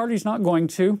 Parley's not going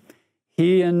to.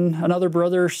 He and another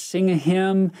brother sing a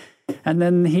hymn, and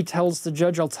then he tells the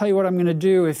judge, I'll tell you what I'm going to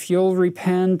do. If you'll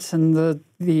repent and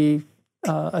the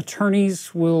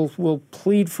attorneys will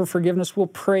plead for forgiveness, we'll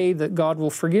pray that God will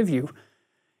forgive you.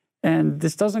 And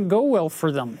this doesn't go well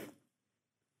for them.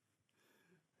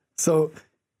 So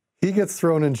he gets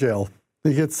thrown in jail.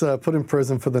 He gets put in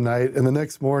prison for the night, and the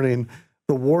next morning,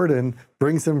 the warden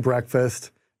brings him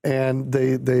breakfast, and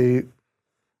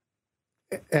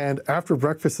and after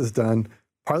breakfast is done,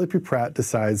 Parley P. Pratt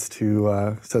decides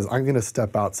says, I'm going to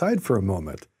step outside for a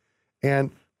moment.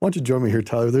 And why don't you join me here,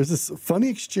 Tyler? There's this funny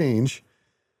exchange,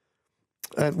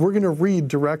 and we're going to read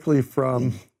directly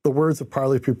from the words of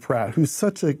Parley P. Pratt, who's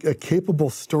such a capable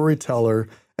storyteller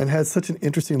and has such an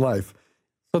interesting life.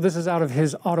 So this is out of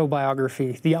his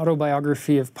autobiography, the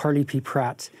autobiography of Parley P.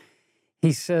 Pratt.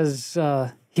 He says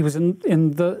he was in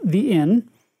the inn,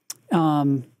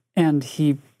 and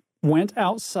he went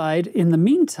outside. In the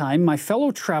meantime, my fellow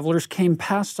travelers came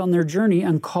past on their journey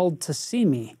and called to see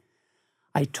me.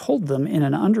 I told them in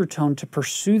an undertone to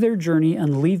pursue their journey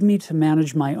and leave me to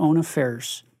manage my own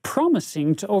affairs,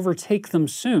 promising to overtake them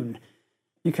soon.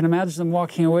 You can imagine them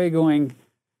walking away going,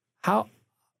 how?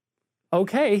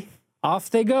 Okay,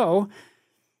 off they go.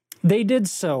 They did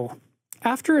so.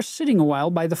 After sitting a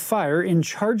while by the fire in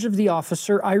charge of the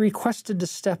officer, I requested to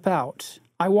step out.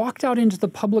 I walked out into the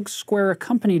public square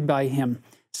accompanied by him.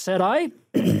 Said I,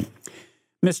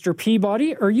 Mr.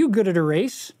 Peabody, are you good at a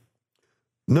race?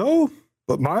 No,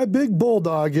 but my big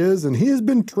bulldog is, and he has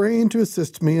been trained to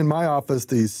assist me in my office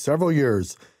these several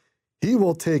years. He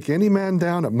will take any man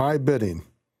down at my bidding.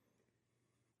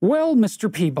 Well,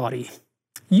 Mr. Peabody,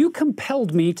 you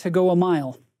compelled me to go a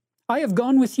mile. I have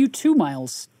gone with you 2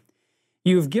 miles.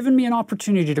 You have given me an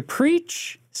opportunity to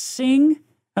preach, sing,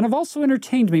 and have also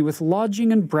entertained me with lodging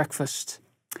and breakfast.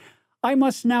 I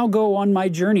must now go on my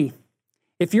journey.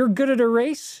 If you're good at a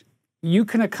race, you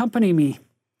can accompany me.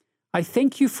 I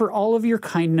thank you for all of your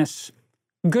kindness.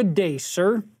 Good day,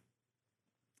 sir.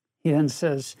 He then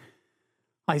says,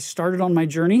 I started on my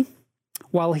journey,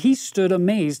 while he stood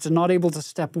amazed and not able to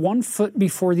step 1 foot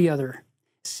before the other.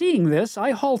 Seeing this,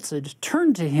 I halted,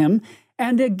 turned to him,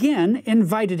 and again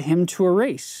invited him to a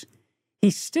race.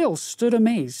 He still stood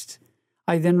amazed.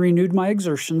 I then renewed my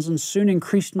exertions and soon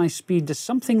increased my speed to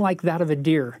something like that of a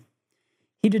deer.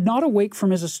 He did not awake from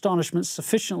his astonishment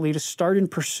sufficiently to start in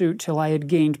pursuit till I had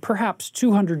gained perhaps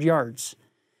 200 yards.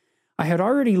 I had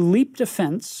already leaped a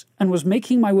fence and was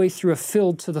making my way through a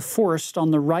field to the forest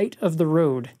on the right of the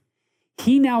road.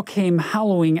 He now came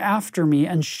howling after me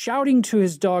and shouting to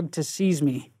his dog to seize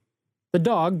me. The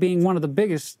dog, being one of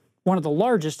the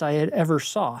largest I had ever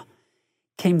saw,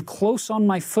 came close on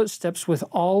my footsteps with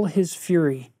all his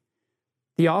fury.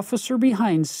 The officer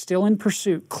behind, still in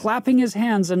pursuit, clapping his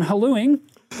hands and hallooing,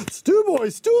 Stew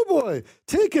boy,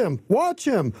 take him, watch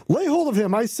him, lay hold of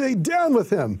him, I say, down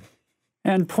with him,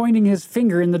 and pointing his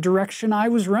finger in the direction I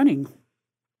was running.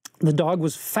 The dog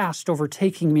was fast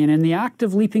overtaking me and in the act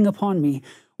of leaping upon me,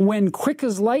 when quick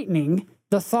as lightning,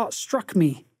 the thought struck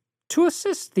me to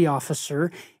assist the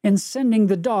officer in sending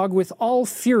the dog with all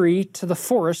fury to the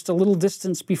forest a little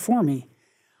distance before me.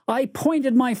 I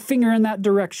pointed my finger in that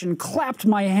direction, clapped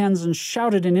my hands, and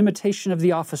shouted in imitation of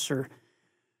the officer.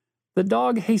 The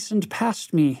dog hastened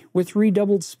past me with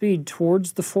redoubled speed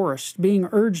towards the forest, being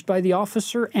urged by the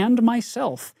officer and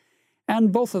myself,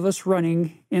 and both of us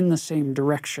running in the same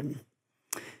direction.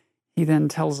 He then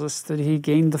tells us that he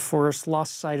gained the forest,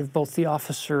 lost sight of both the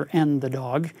officer and the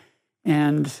dog,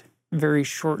 and very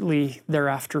shortly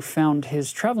thereafter found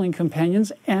his traveling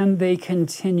companions, and they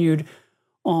continued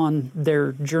on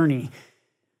their journey.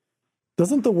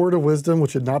 Doesn't the word of wisdom,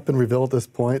 which had not been revealed at this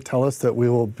point, tell us that we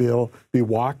will be able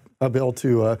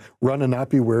to run and not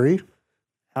be weary?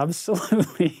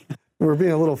 Absolutely. We're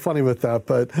being a little funny with that,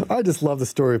 but I just love the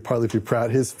story of Parley P. Pratt,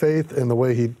 his faith and the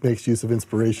way he makes use of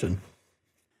inspiration.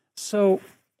 So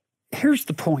here's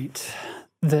the point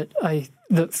that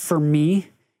for me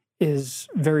is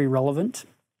very relevant,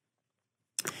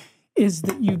 is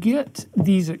that you get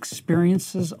these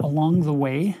experiences along the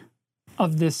way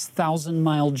of this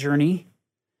 1,000-mile journey.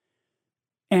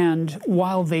 And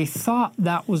while they thought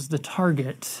that was the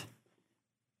target,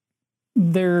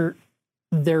 their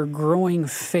growing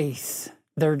faith,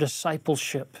 their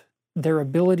discipleship, their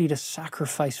ability to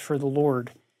sacrifice for the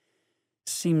Lord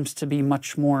seems to be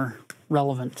much more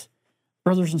relevant.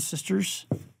 Brothers and sisters,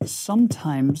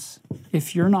 sometimes,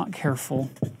 if you're not careful,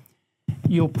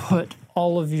 you'll put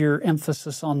all of your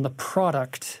emphasis on the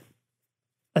product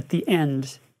at the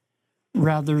end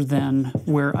rather than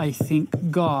where I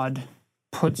think God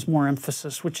puts more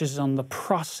emphasis, which is on the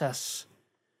process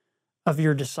of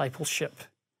your discipleship.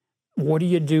 What do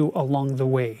you do along the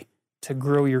way to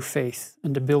grow your faith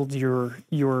and to build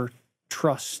your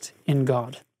trust in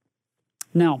God?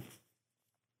 Now,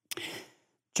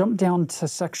 jump down to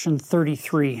section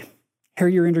 33. Here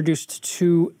you're introduced to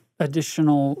two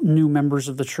additional new members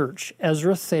of the church,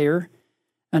 Ezra Thayer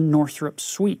and Northrop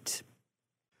Sweet.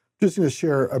 Just going to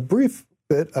share a brief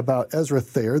bit about Ezra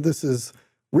Thayer. This is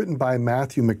written by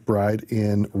Matthew McBride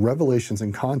in Revelations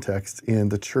in Context in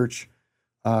the Church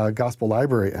Gospel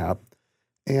Library app.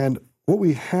 And what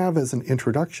we have as an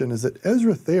introduction is that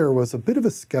Ezra Thayer was a bit of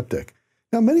a skeptic.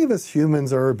 Now, many of us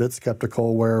humans are a bit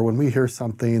skeptical, where when we hear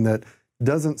something that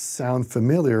doesn't sound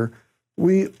familiar,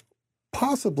 we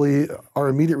possibly, our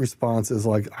immediate response is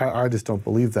like, I just don't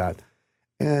believe that.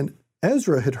 And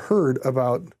Ezra had heard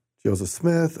about Joseph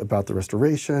Smith, about the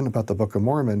Restoration, about the Book of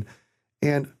Mormon,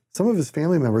 and some of his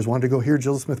family members wanted to go hear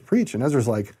Joseph Smith preach. And Ezra's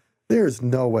like, there's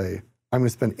no way I'm going to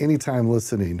spend any time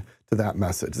listening to that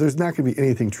message. There's not going to be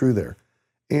anything true there.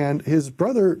 And his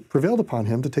brother prevailed upon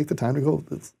him to take the time to go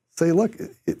say, look,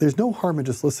 there's no harm in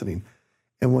just listening.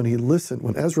 And when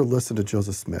Ezra listened to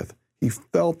Joseph Smith, he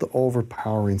felt the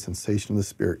overpowering sensation of the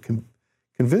Spirit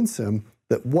convince him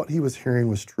that what he was hearing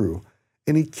was true.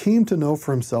 And he came to know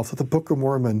for himself that the Book of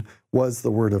Mormon was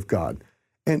the Word of God.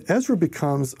 And Ezra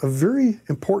becomes a very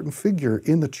important figure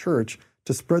in the church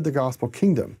to spread the gospel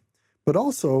kingdom. But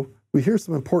also, we hear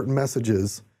some important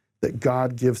messages that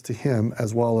God gives to him,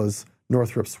 as well as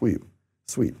Northrop Sweet.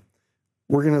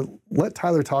 We're going to let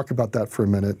Tyler talk about that for a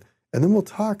minute, and then we'll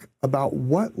talk about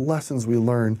what lessons we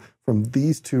learn from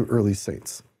these two early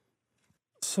saints.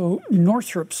 So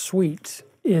Northrop Sweet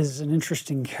is an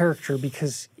interesting character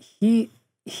because he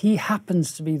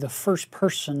happens to be the first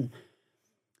person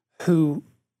who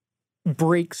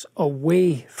breaks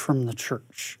away from the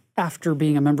church after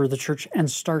being a member of the church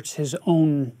and starts his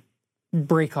own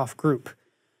break-off group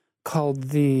called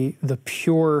the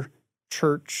Pure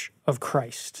Church of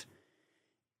Christ.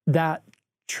 That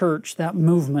church, that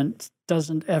movement,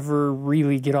 doesn't ever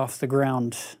really get off the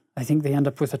ground. I think they end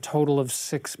up with a total of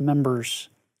 6 members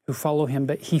who follow him,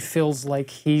 but he feels like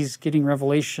he's getting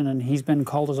revelation and he's been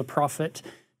called as a prophet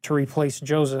to replace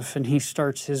Joseph, and he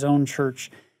starts his own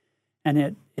church, and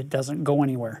it doesn't go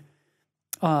anywhere.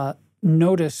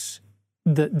 Notice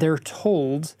that they're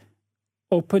told,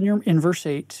 in verse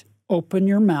 8, open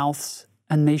your mouths,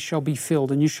 and they shall be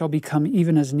filled, and you shall become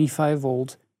even as Nephi of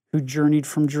old, who journeyed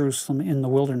from Jerusalem in the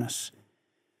wilderness.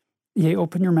 Yea,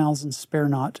 open your mouths and spare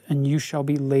not, and you shall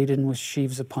be laden with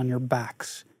sheaves upon your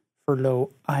backs. For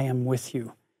lo, I am with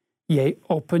you. Yea,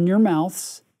 open your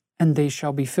mouths, and they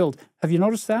shall be filled. Have you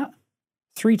noticed that?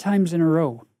 3 times in a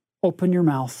row. Open your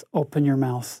mouth, open your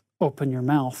mouth, open your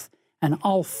mouth, and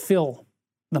I'll fill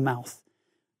the mouth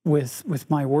with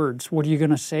my words. What are you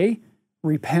going to say?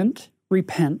 Repent,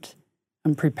 repent,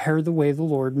 and prepare the way of the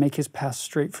Lord. Make his path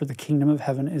straight, for the kingdom of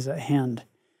heaven is at hand.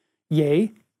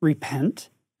 Yea, repent,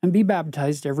 and be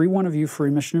baptized, every one of you, for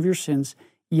remission of your sins.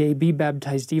 Yea, be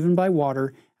baptized even by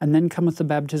water, and then cometh the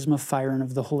baptism of fire and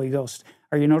of the Holy Ghost.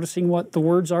 Are you noticing what the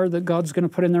words are that God's going to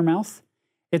put in their mouth?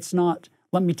 It's not,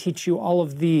 let me teach you all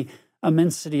of the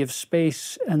immensity of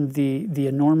space and the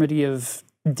enormity of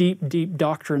deep, deep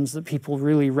doctrines that people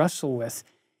really wrestle with.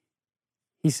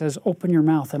 He says, open your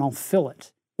mouth and I'll fill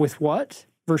it. With what?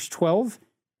 Verse 12,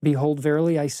 behold,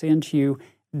 verily I say unto you,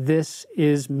 this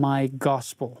is my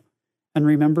gospel. And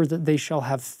remember that they shall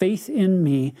have faith in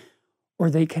me, or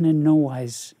they can in no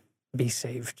wise be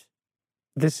saved.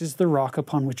 This is the rock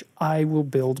upon which I will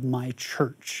build my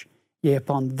church. Yea,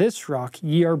 upon this rock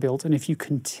ye are built, and if you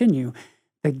continue,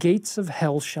 the gates of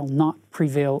hell shall not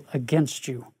prevail against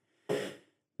you.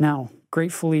 Now,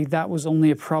 gratefully, that was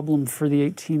only a problem for the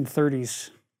 1830s,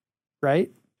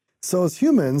 right? So as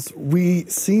humans, we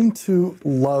seem to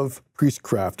love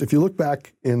priestcraft. If you look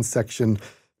back in section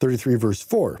 33, verse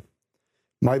 4,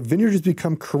 my vineyard has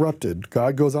become corrupted.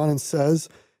 God goes on and says,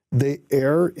 they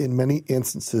err in many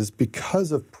instances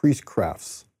because of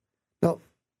priestcrafts. Now,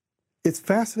 it's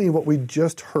fascinating what we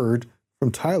just heard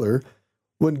from Tyler.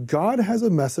 When God has a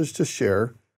message to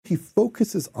share, he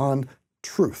focuses on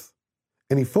truth,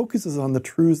 and he focuses on the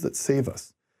truths that save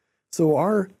us. So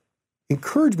our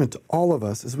encouragement to all of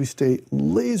us is we stay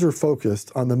laser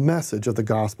focused on the message of the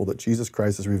gospel that Jesus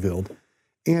Christ has revealed,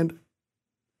 and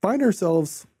find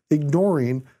ourselves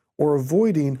ignoring or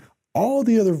avoiding all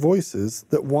the other voices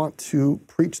that want to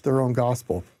preach their own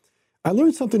gospel. I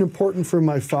learned something important from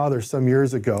my father some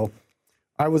years ago.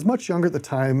 I was much younger at the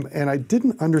time, and I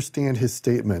didn't understand his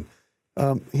statement.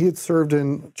 He had served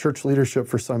in church leadership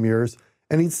for some years,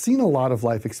 and he'd seen a lot of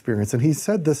life experience. And he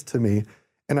said this to me,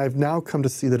 and I've now come to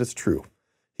see that it's true.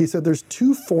 He said there's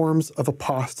 2 forms of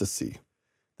apostasy.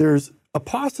 There's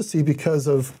apostasy because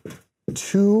of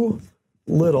too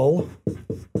little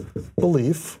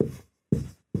belief,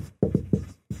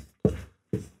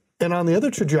 and on the other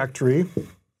trajectory,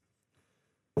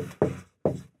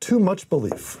 too much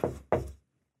belief.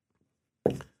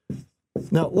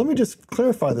 Now, let me just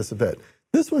clarify this a bit.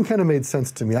 This one kind of made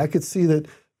sense to me. I could see that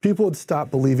people would stop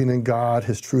believing in God,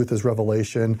 his truth, his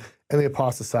revelation, and they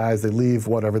apostatize, they leave,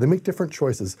 whatever. They make different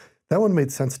choices. That one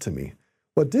made sense to me.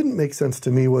 What didn't make sense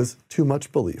to me was too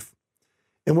much belief.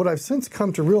 And what I've since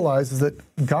come to realize is that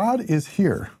God is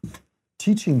here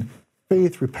teaching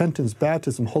faith, repentance,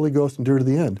 baptism, Holy Ghost, endure to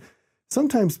the end.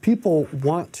 Sometimes people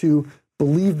want to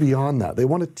believe beyond that. They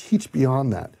want to teach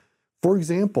beyond that. For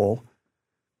example,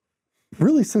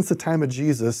 really since the time of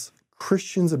Jesus,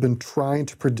 Christians have been trying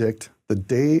to predict the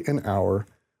day and hour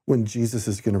when Jesus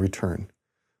is going to return.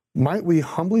 Might we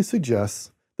humbly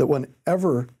suggest that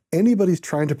whenever anybody's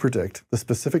trying to predict the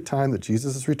specific time that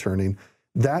Jesus is returning,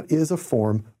 that is a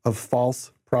form of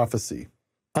false prophecy,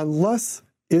 unless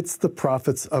it's the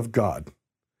prophets of God.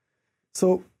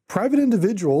 So private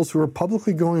individuals who are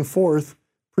publicly going forth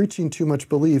preaching too much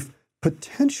belief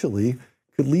potentially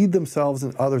could lead themselves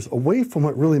and others away from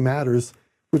what really matters,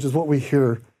 which is what we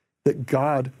hear that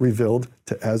God revealed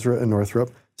to Ezra and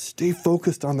Northrop. Stay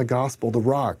focused on the gospel, the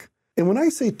rock. And when I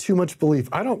say too much belief,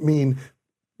 I don't mean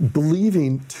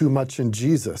believing too much in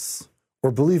Jesus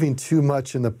or believing too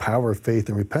much in the power of faith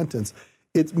and repentance.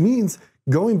 It means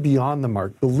going beyond the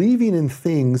mark, believing in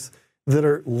things that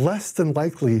are less than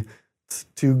likely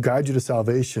to guide you to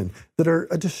salvation, that are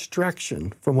a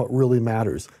distraction from what really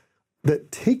matters,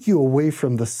 that take you away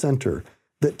from the center,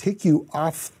 that take you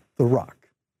off the rock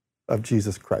of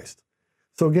Jesus Christ.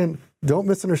 So again, don't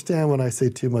misunderstand when I say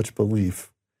too much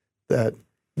belief, that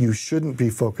you shouldn't be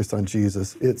focused on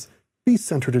Jesus. It's be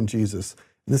centered in Jesus.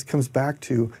 And this comes back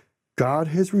to God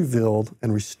has revealed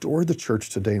and restored the church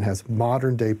today and has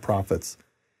modern day prophets.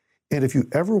 And if you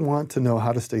ever want to know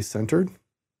how to stay centered,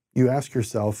 you ask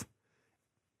yourself,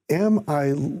 am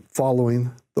I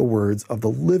following the words of the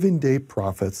living day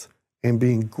prophets and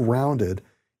being grounded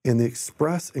in the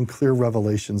express and clear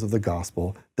revelations of the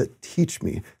gospel that teach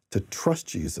me to trust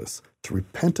Jesus, to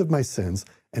repent of my sins,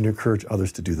 and to encourage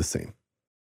others to do the same?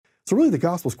 So really the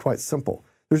gospel is quite simple.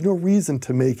 There's no reason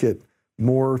to make it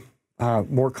more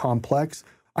complex.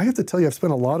 I have to tell you, I've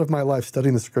spent a lot of my life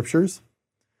studying the scriptures.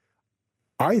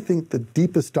 I think the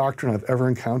deepest doctrine I've ever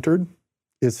encountered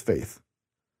is faith.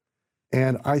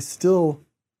 And I still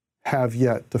have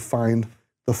yet to find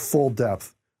the full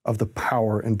depth of the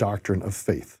power and doctrine of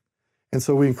faith. And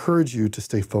so we encourage you to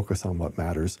stay focused on what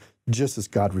matters, just as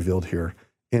God revealed here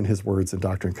in his words in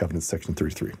Doctrine and Covenants, section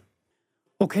 33.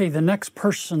 Okay, the next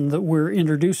person that we're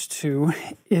introduced to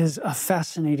is a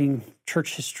fascinating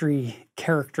church history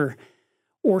character,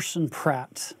 Orson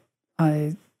Pratt.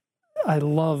 I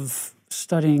love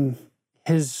studying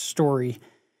his story.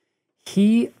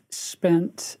 He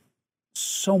spent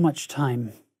so much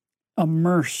time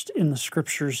immersed in the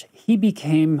scriptures. He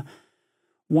became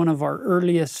one of our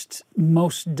earliest,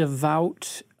 most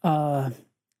devout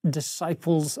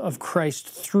disciples of Christ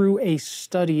through a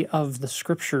study of the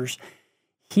scriptures.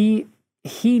 He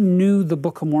knew the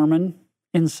Book of Mormon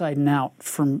inside and out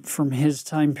from his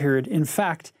time period. In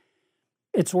fact,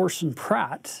 it's Orson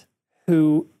Pratt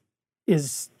who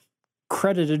is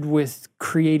credited with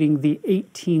creating the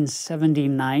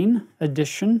 1879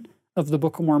 edition of the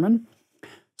Book of Mormon.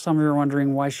 Some of you are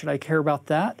wondering, why should I care about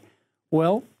that?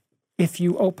 Well, if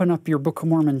you open up your Book of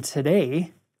Mormon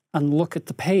today and look at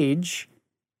the page,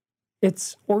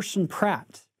 it's Orson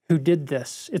Pratt who did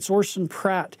this. It's Orson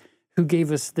Pratt who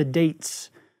gave us the dates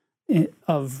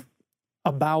of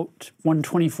about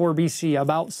 124 BC,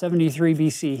 about 73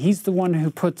 BC. He's the one who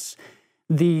puts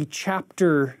the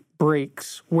chapter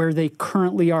breaks where they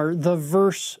currently are, the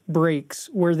verse breaks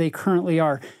where they currently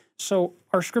are. So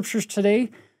our scriptures today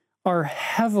are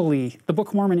the Book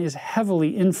of Mormon is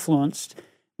heavily influenced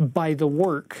by the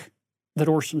work that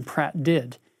Orson Pratt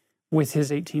did with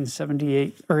his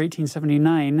 1878 or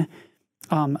 1879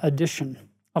 edition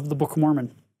of the Book of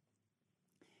Mormon.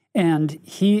 And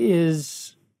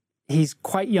he's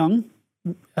quite young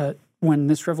when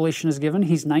this revelation is given.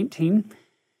 He's 19.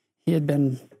 He had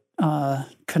been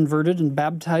converted and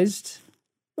baptized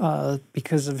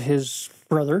because of his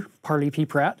brother, Parley P.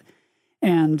 Pratt.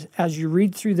 And as you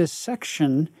read through this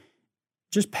section,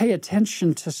 just pay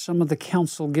attention to some of the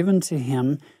counsel given to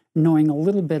him, knowing a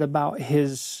little bit about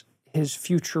his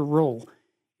future role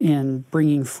in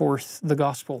bringing forth the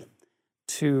gospel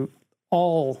to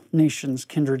all nations,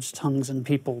 kindreds, tongues, and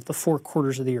people, the four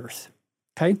quarters of the earth.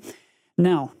 Okay?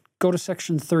 Now, go to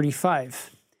section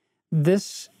 35.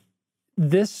 This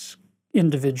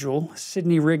individual,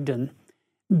 Sidney Rigdon,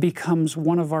 becomes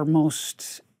one of our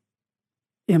most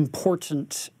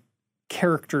important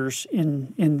characters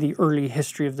in the early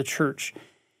history of the church.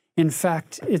 In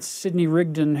fact, it's Sidney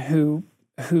Rigdon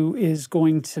who is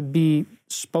going to be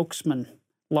spokesman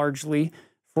largely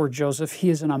for Joseph. He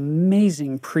is an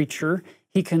amazing preacher.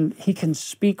 He can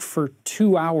speak for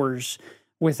 2 hours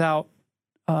without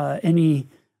any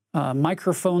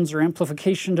microphones or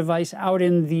amplification device out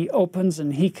in the opens,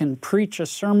 and he can preach a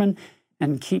sermon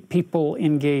and keep people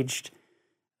engaged.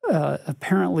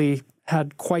 Apparently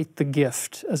had quite the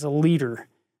gift as a leader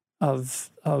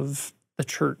of the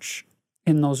church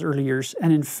in those early years.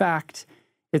 And in fact,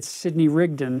 it's Sidney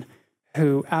Rigdon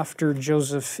who, after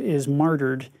Joseph is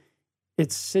martyred,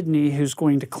 it's Sidney who's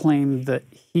going to claim that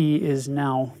he is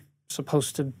now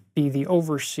supposed to be the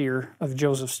overseer of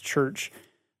Joseph's church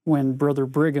when Brother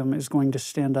Brigham is going to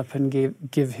stand up and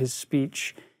give his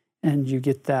speech. And you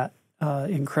get that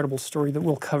incredible story that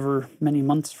we'll cover many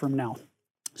months from now.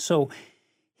 So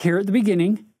here at the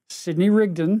beginning, Sidney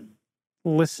Rigdon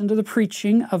listened to the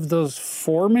preaching of those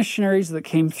 4 missionaries that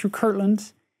came through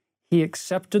Kirtland. He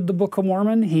accepted the Book of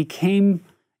Mormon. He came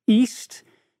east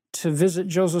to visit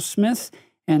Joseph Smith.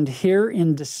 And here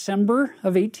in December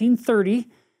of 1830,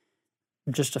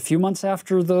 just a few months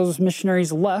after those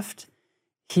missionaries left,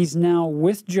 he's now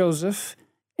with Joseph,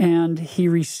 and he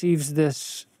receives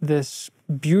this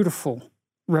beautiful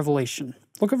revelation.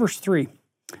 Look at verse 3.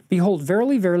 Behold,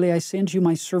 verily, verily, I say unto you,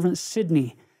 my servant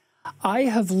Sidney, I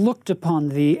have looked upon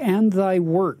thee and thy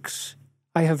works.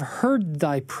 I have heard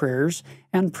thy prayers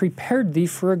and prepared thee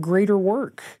for a greater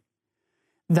work.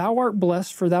 Thou art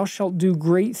blessed, for thou shalt do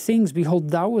great things. Behold,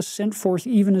 thou wast sent forth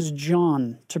even as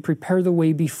John to prepare the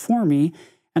way before me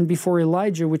and before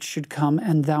Elijah, which should come,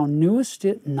 and thou knewest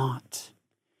it not.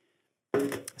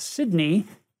 Sidney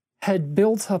had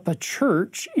built up a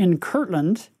church in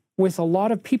Kirtland with a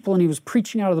lot of people, and he was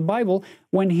preaching out of the Bible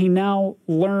when he now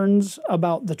learns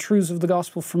about the truths of the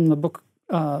gospel from the Book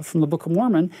of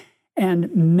Mormon.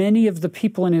 And many of the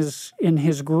people in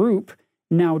his group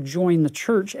now join the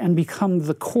church and become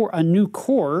a new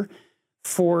core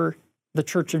for the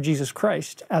Church of Jesus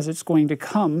Christ as it's going to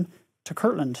come to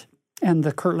Kirtland and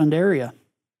the Kirtland area.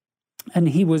 And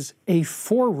he was a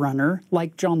forerunner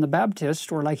like John the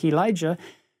Baptist or like Elijah,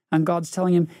 and God's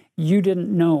telling him, you didn't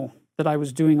know that I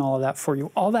was doing all of that for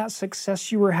you. All that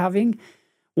success you were having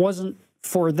wasn't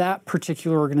for that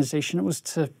particular organization. It was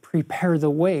to prepare the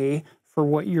way for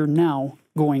what you're now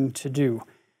going to do.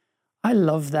 I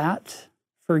love that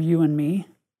for you and me,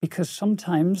 because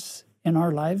sometimes in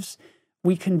our lives,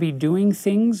 we can be doing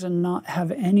things and not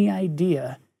have any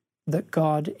idea that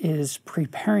God is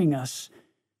preparing us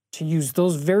to use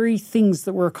those very things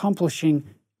that we're accomplishing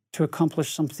to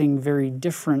accomplish something very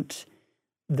different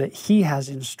that He has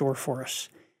in store for us.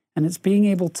 And it's being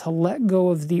able to let go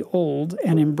of the old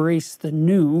and embrace the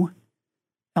new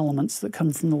elements that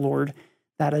come from the Lord,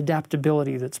 that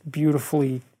adaptability that's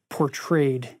beautifully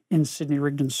portrayed in Sidney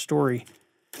Rigdon's story.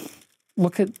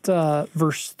 Look at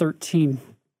verse 13.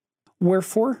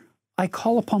 Wherefore, I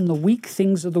call upon the weak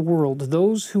things of the world,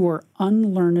 those who are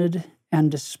unlearned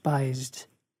and despised,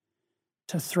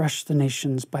 to thresh the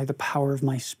nations by the power of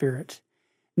my Spirit.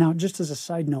 Now, just as a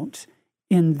side note,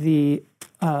 in the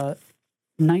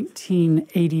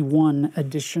 1981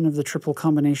 edition of the Triple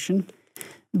Combination,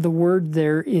 the word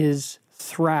there is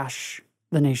thrash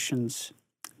the nations.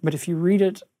 But if you read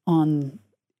it on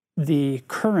the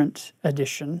current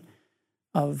edition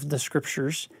of the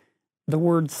Scriptures, the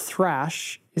word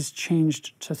thrash is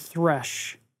changed to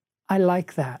thresh. I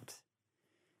like that,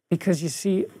 because you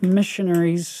see,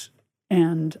 missionaries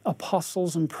and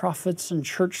apostles and prophets and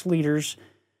church leaders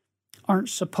aren't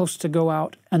supposed to go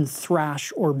out and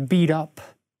thrash or beat up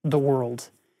the world.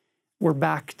 We're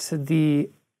back to the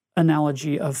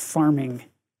analogy of farming.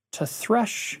 To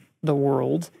thresh the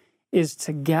world is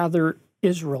to gather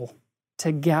Israel,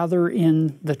 to gather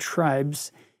in the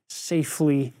tribes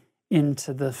safely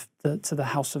into the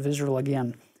house of Israel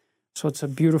again. So it's a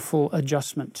beautiful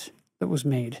adjustment that was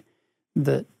made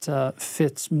that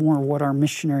fits more what our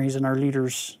missionaries and our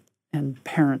leaders and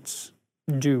parents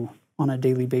do on a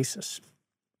daily basis.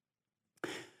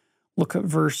 Look at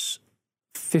verse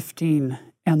 15.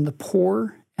 And the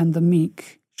poor and the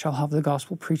meek shall have the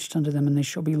gospel preached unto them, and they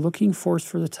shall be looking forth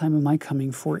for the time of my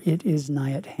coming, for it is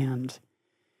nigh at hand.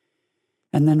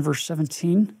 And then verse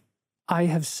 17. I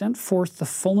have sent forth the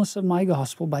fullness of my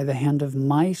gospel by the hand of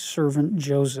my servant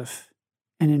Joseph,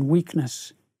 and in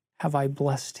weakness have I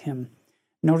blessed him.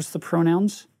 Notice the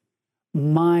pronouns.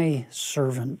 My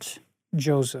servant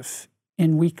Joseph.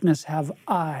 In weakness have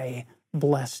I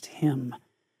blessed him.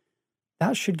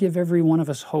 That should give every one of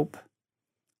us hope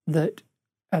that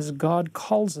as God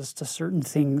calls us to certain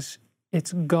things,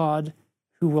 it's God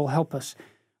who will help us.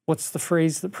 What's the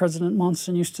phrase that President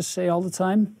Monson used to say all the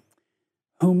time?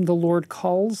 Whom the Lord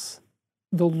calls,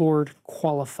 the Lord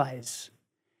qualifies.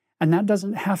 And that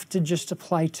doesn't have to just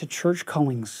apply to church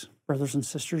callings, brothers and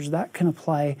sisters. That can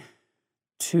apply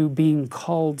to being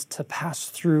called to pass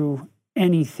through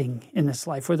anything in this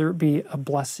life, whether it be a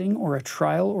blessing or a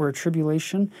trial or a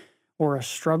tribulation or a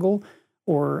struggle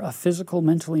or a physical,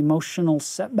 mental, emotional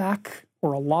setback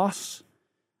or a loss.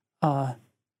 God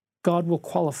will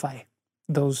qualify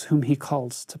those whom He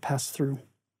calls to pass through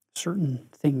certain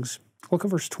things. Look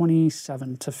at verse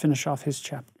 27 to finish off his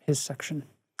section.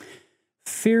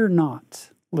 Fear not,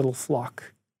 little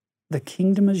flock, the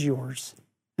kingdom is yours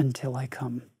until I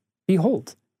come.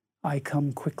 Behold, I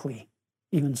come quickly.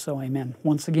 Even so, amen.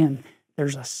 Once again,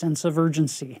 there's a sense of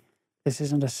urgency. This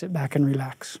isn't a sit back and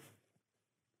relax.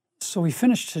 So we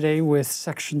finished today with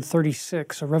section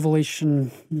 36, a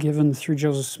revelation given through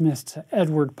Joseph Smith to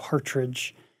Edward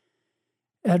Partridge.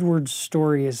 Edward's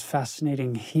story is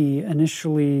fascinating. He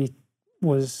initially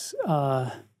was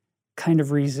kind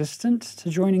of resistant to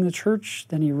joining the church.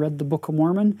 Then he read the Book of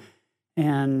Mormon,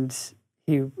 and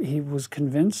he was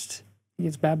convinced. He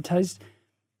gets baptized.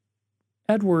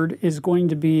 Edward is going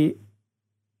to be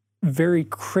very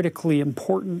critically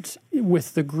important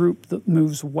with the group that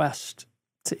moves west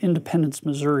to Independence,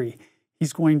 Missouri.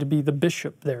 He's going to be the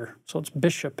bishop there. So it's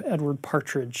Bishop Edward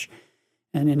Partridge.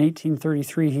 And in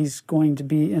 1833, he's going to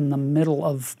be in the middle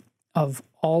of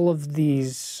all of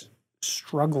these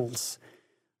struggles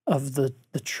of the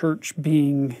church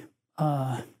being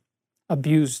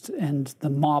abused and the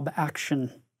mob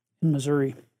action in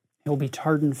Missouri. He'll be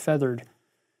tarred and feathered.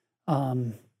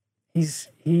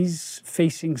 He's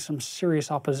facing some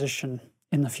serious opposition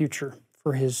in the future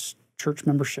for his church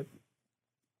membership.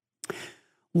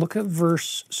 Look at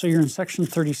so you're in section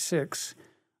 36.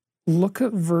 Look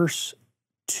at verse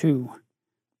 2.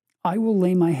 I will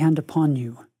lay my hand upon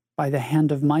you by the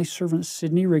hand of my servant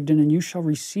Sidney Rigdon, and you shall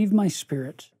receive my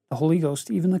Spirit, the Holy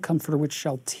Ghost, even the Comforter, which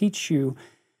shall teach you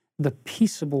the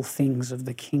peaceable things of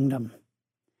the kingdom.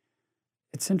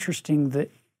 It's interesting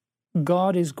that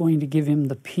God is going to give him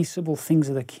the peaceable things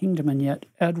of the kingdom, and yet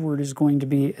Edward is going to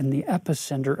be in the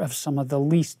epicenter of some of the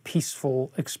least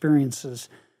peaceful experiences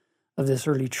of this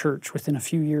early church within a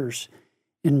few years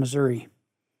in Missouri.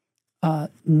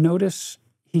 Notice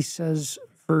he says,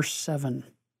 verse 7,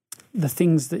 the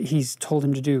things that he's told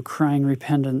him to do, crying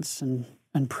repentance and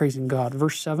praising God.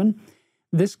 Verse 7,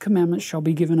 this commandment shall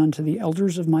be given unto the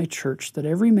elders of my church, that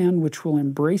every man which will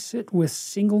embrace it with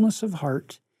singleness of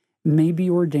heart may be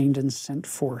ordained and sent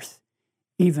forth,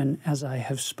 even as I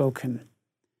have spoken.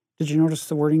 Did you notice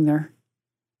the wording there?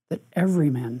 That every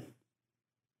man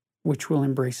which will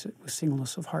embrace it with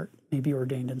singleness of heart may be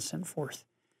ordained and sent forth.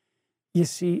 You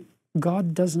see,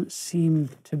 God doesn't seem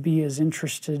to be as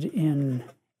interested in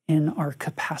our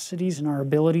capacities and our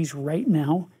abilities right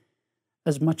now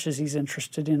as much as he's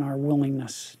interested in our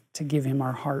willingness to give him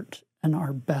our heart and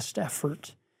our best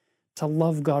effort, to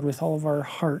love God with all of our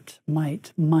heart,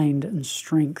 might, mind, and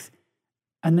strength.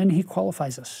 And then he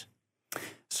qualifies us.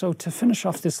 So to finish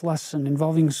off this lesson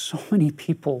involving so many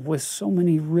people with so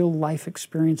many real life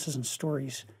experiences and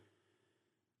stories,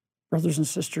 brothers and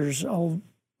sisters, I'll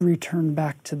return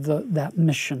back to that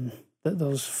mission that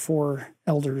those 4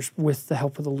 elders, with the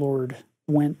help of the Lord,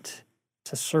 went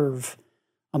to serve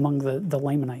among the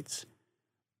Lamanites.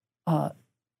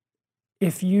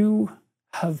 If you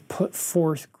have put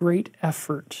forth great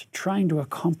effort trying to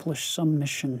accomplish some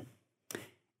mission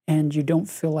and you don't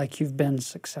feel like you've been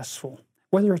successful,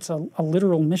 whether it's a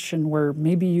literal mission where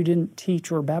maybe you didn't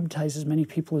teach or baptize as many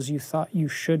people as you thought you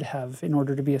should have in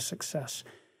order to be a success,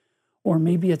 or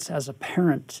maybe it's as a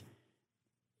parent,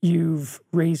 you've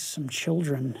raised some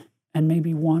children and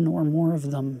maybe one or more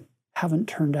of them haven't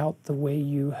turned out the way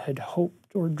you had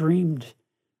hoped or dreamed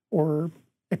or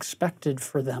expected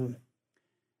for them.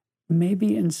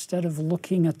 Maybe instead of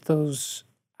looking at those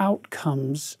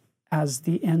outcomes as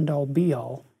the end-all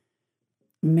be-all,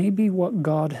 maybe what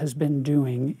God has been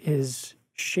doing is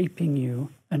shaping you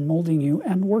and molding you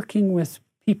and working with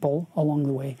people along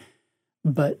the way,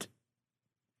 but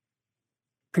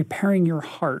preparing your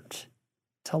heart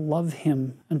to love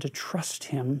him and to trust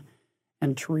him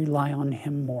and to rely on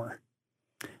him more.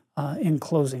 In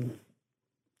closing,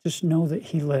 just know that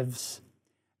he lives.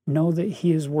 Know that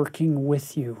he is working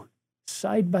with you,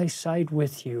 side by side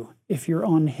with you, if you're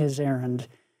on his errand,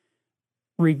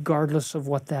 regardless of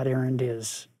what that errand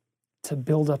is, to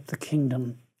build up the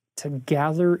kingdom, to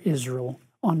gather Israel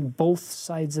on both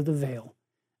sides of the veil.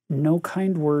 No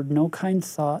kind word, no kind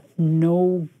thought,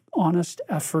 no honest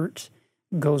effort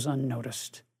goes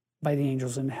unnoticed by the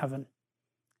angels in heaven.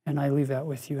 And I leave that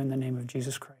with you in the name of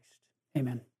Jesus Christ.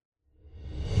 Amen.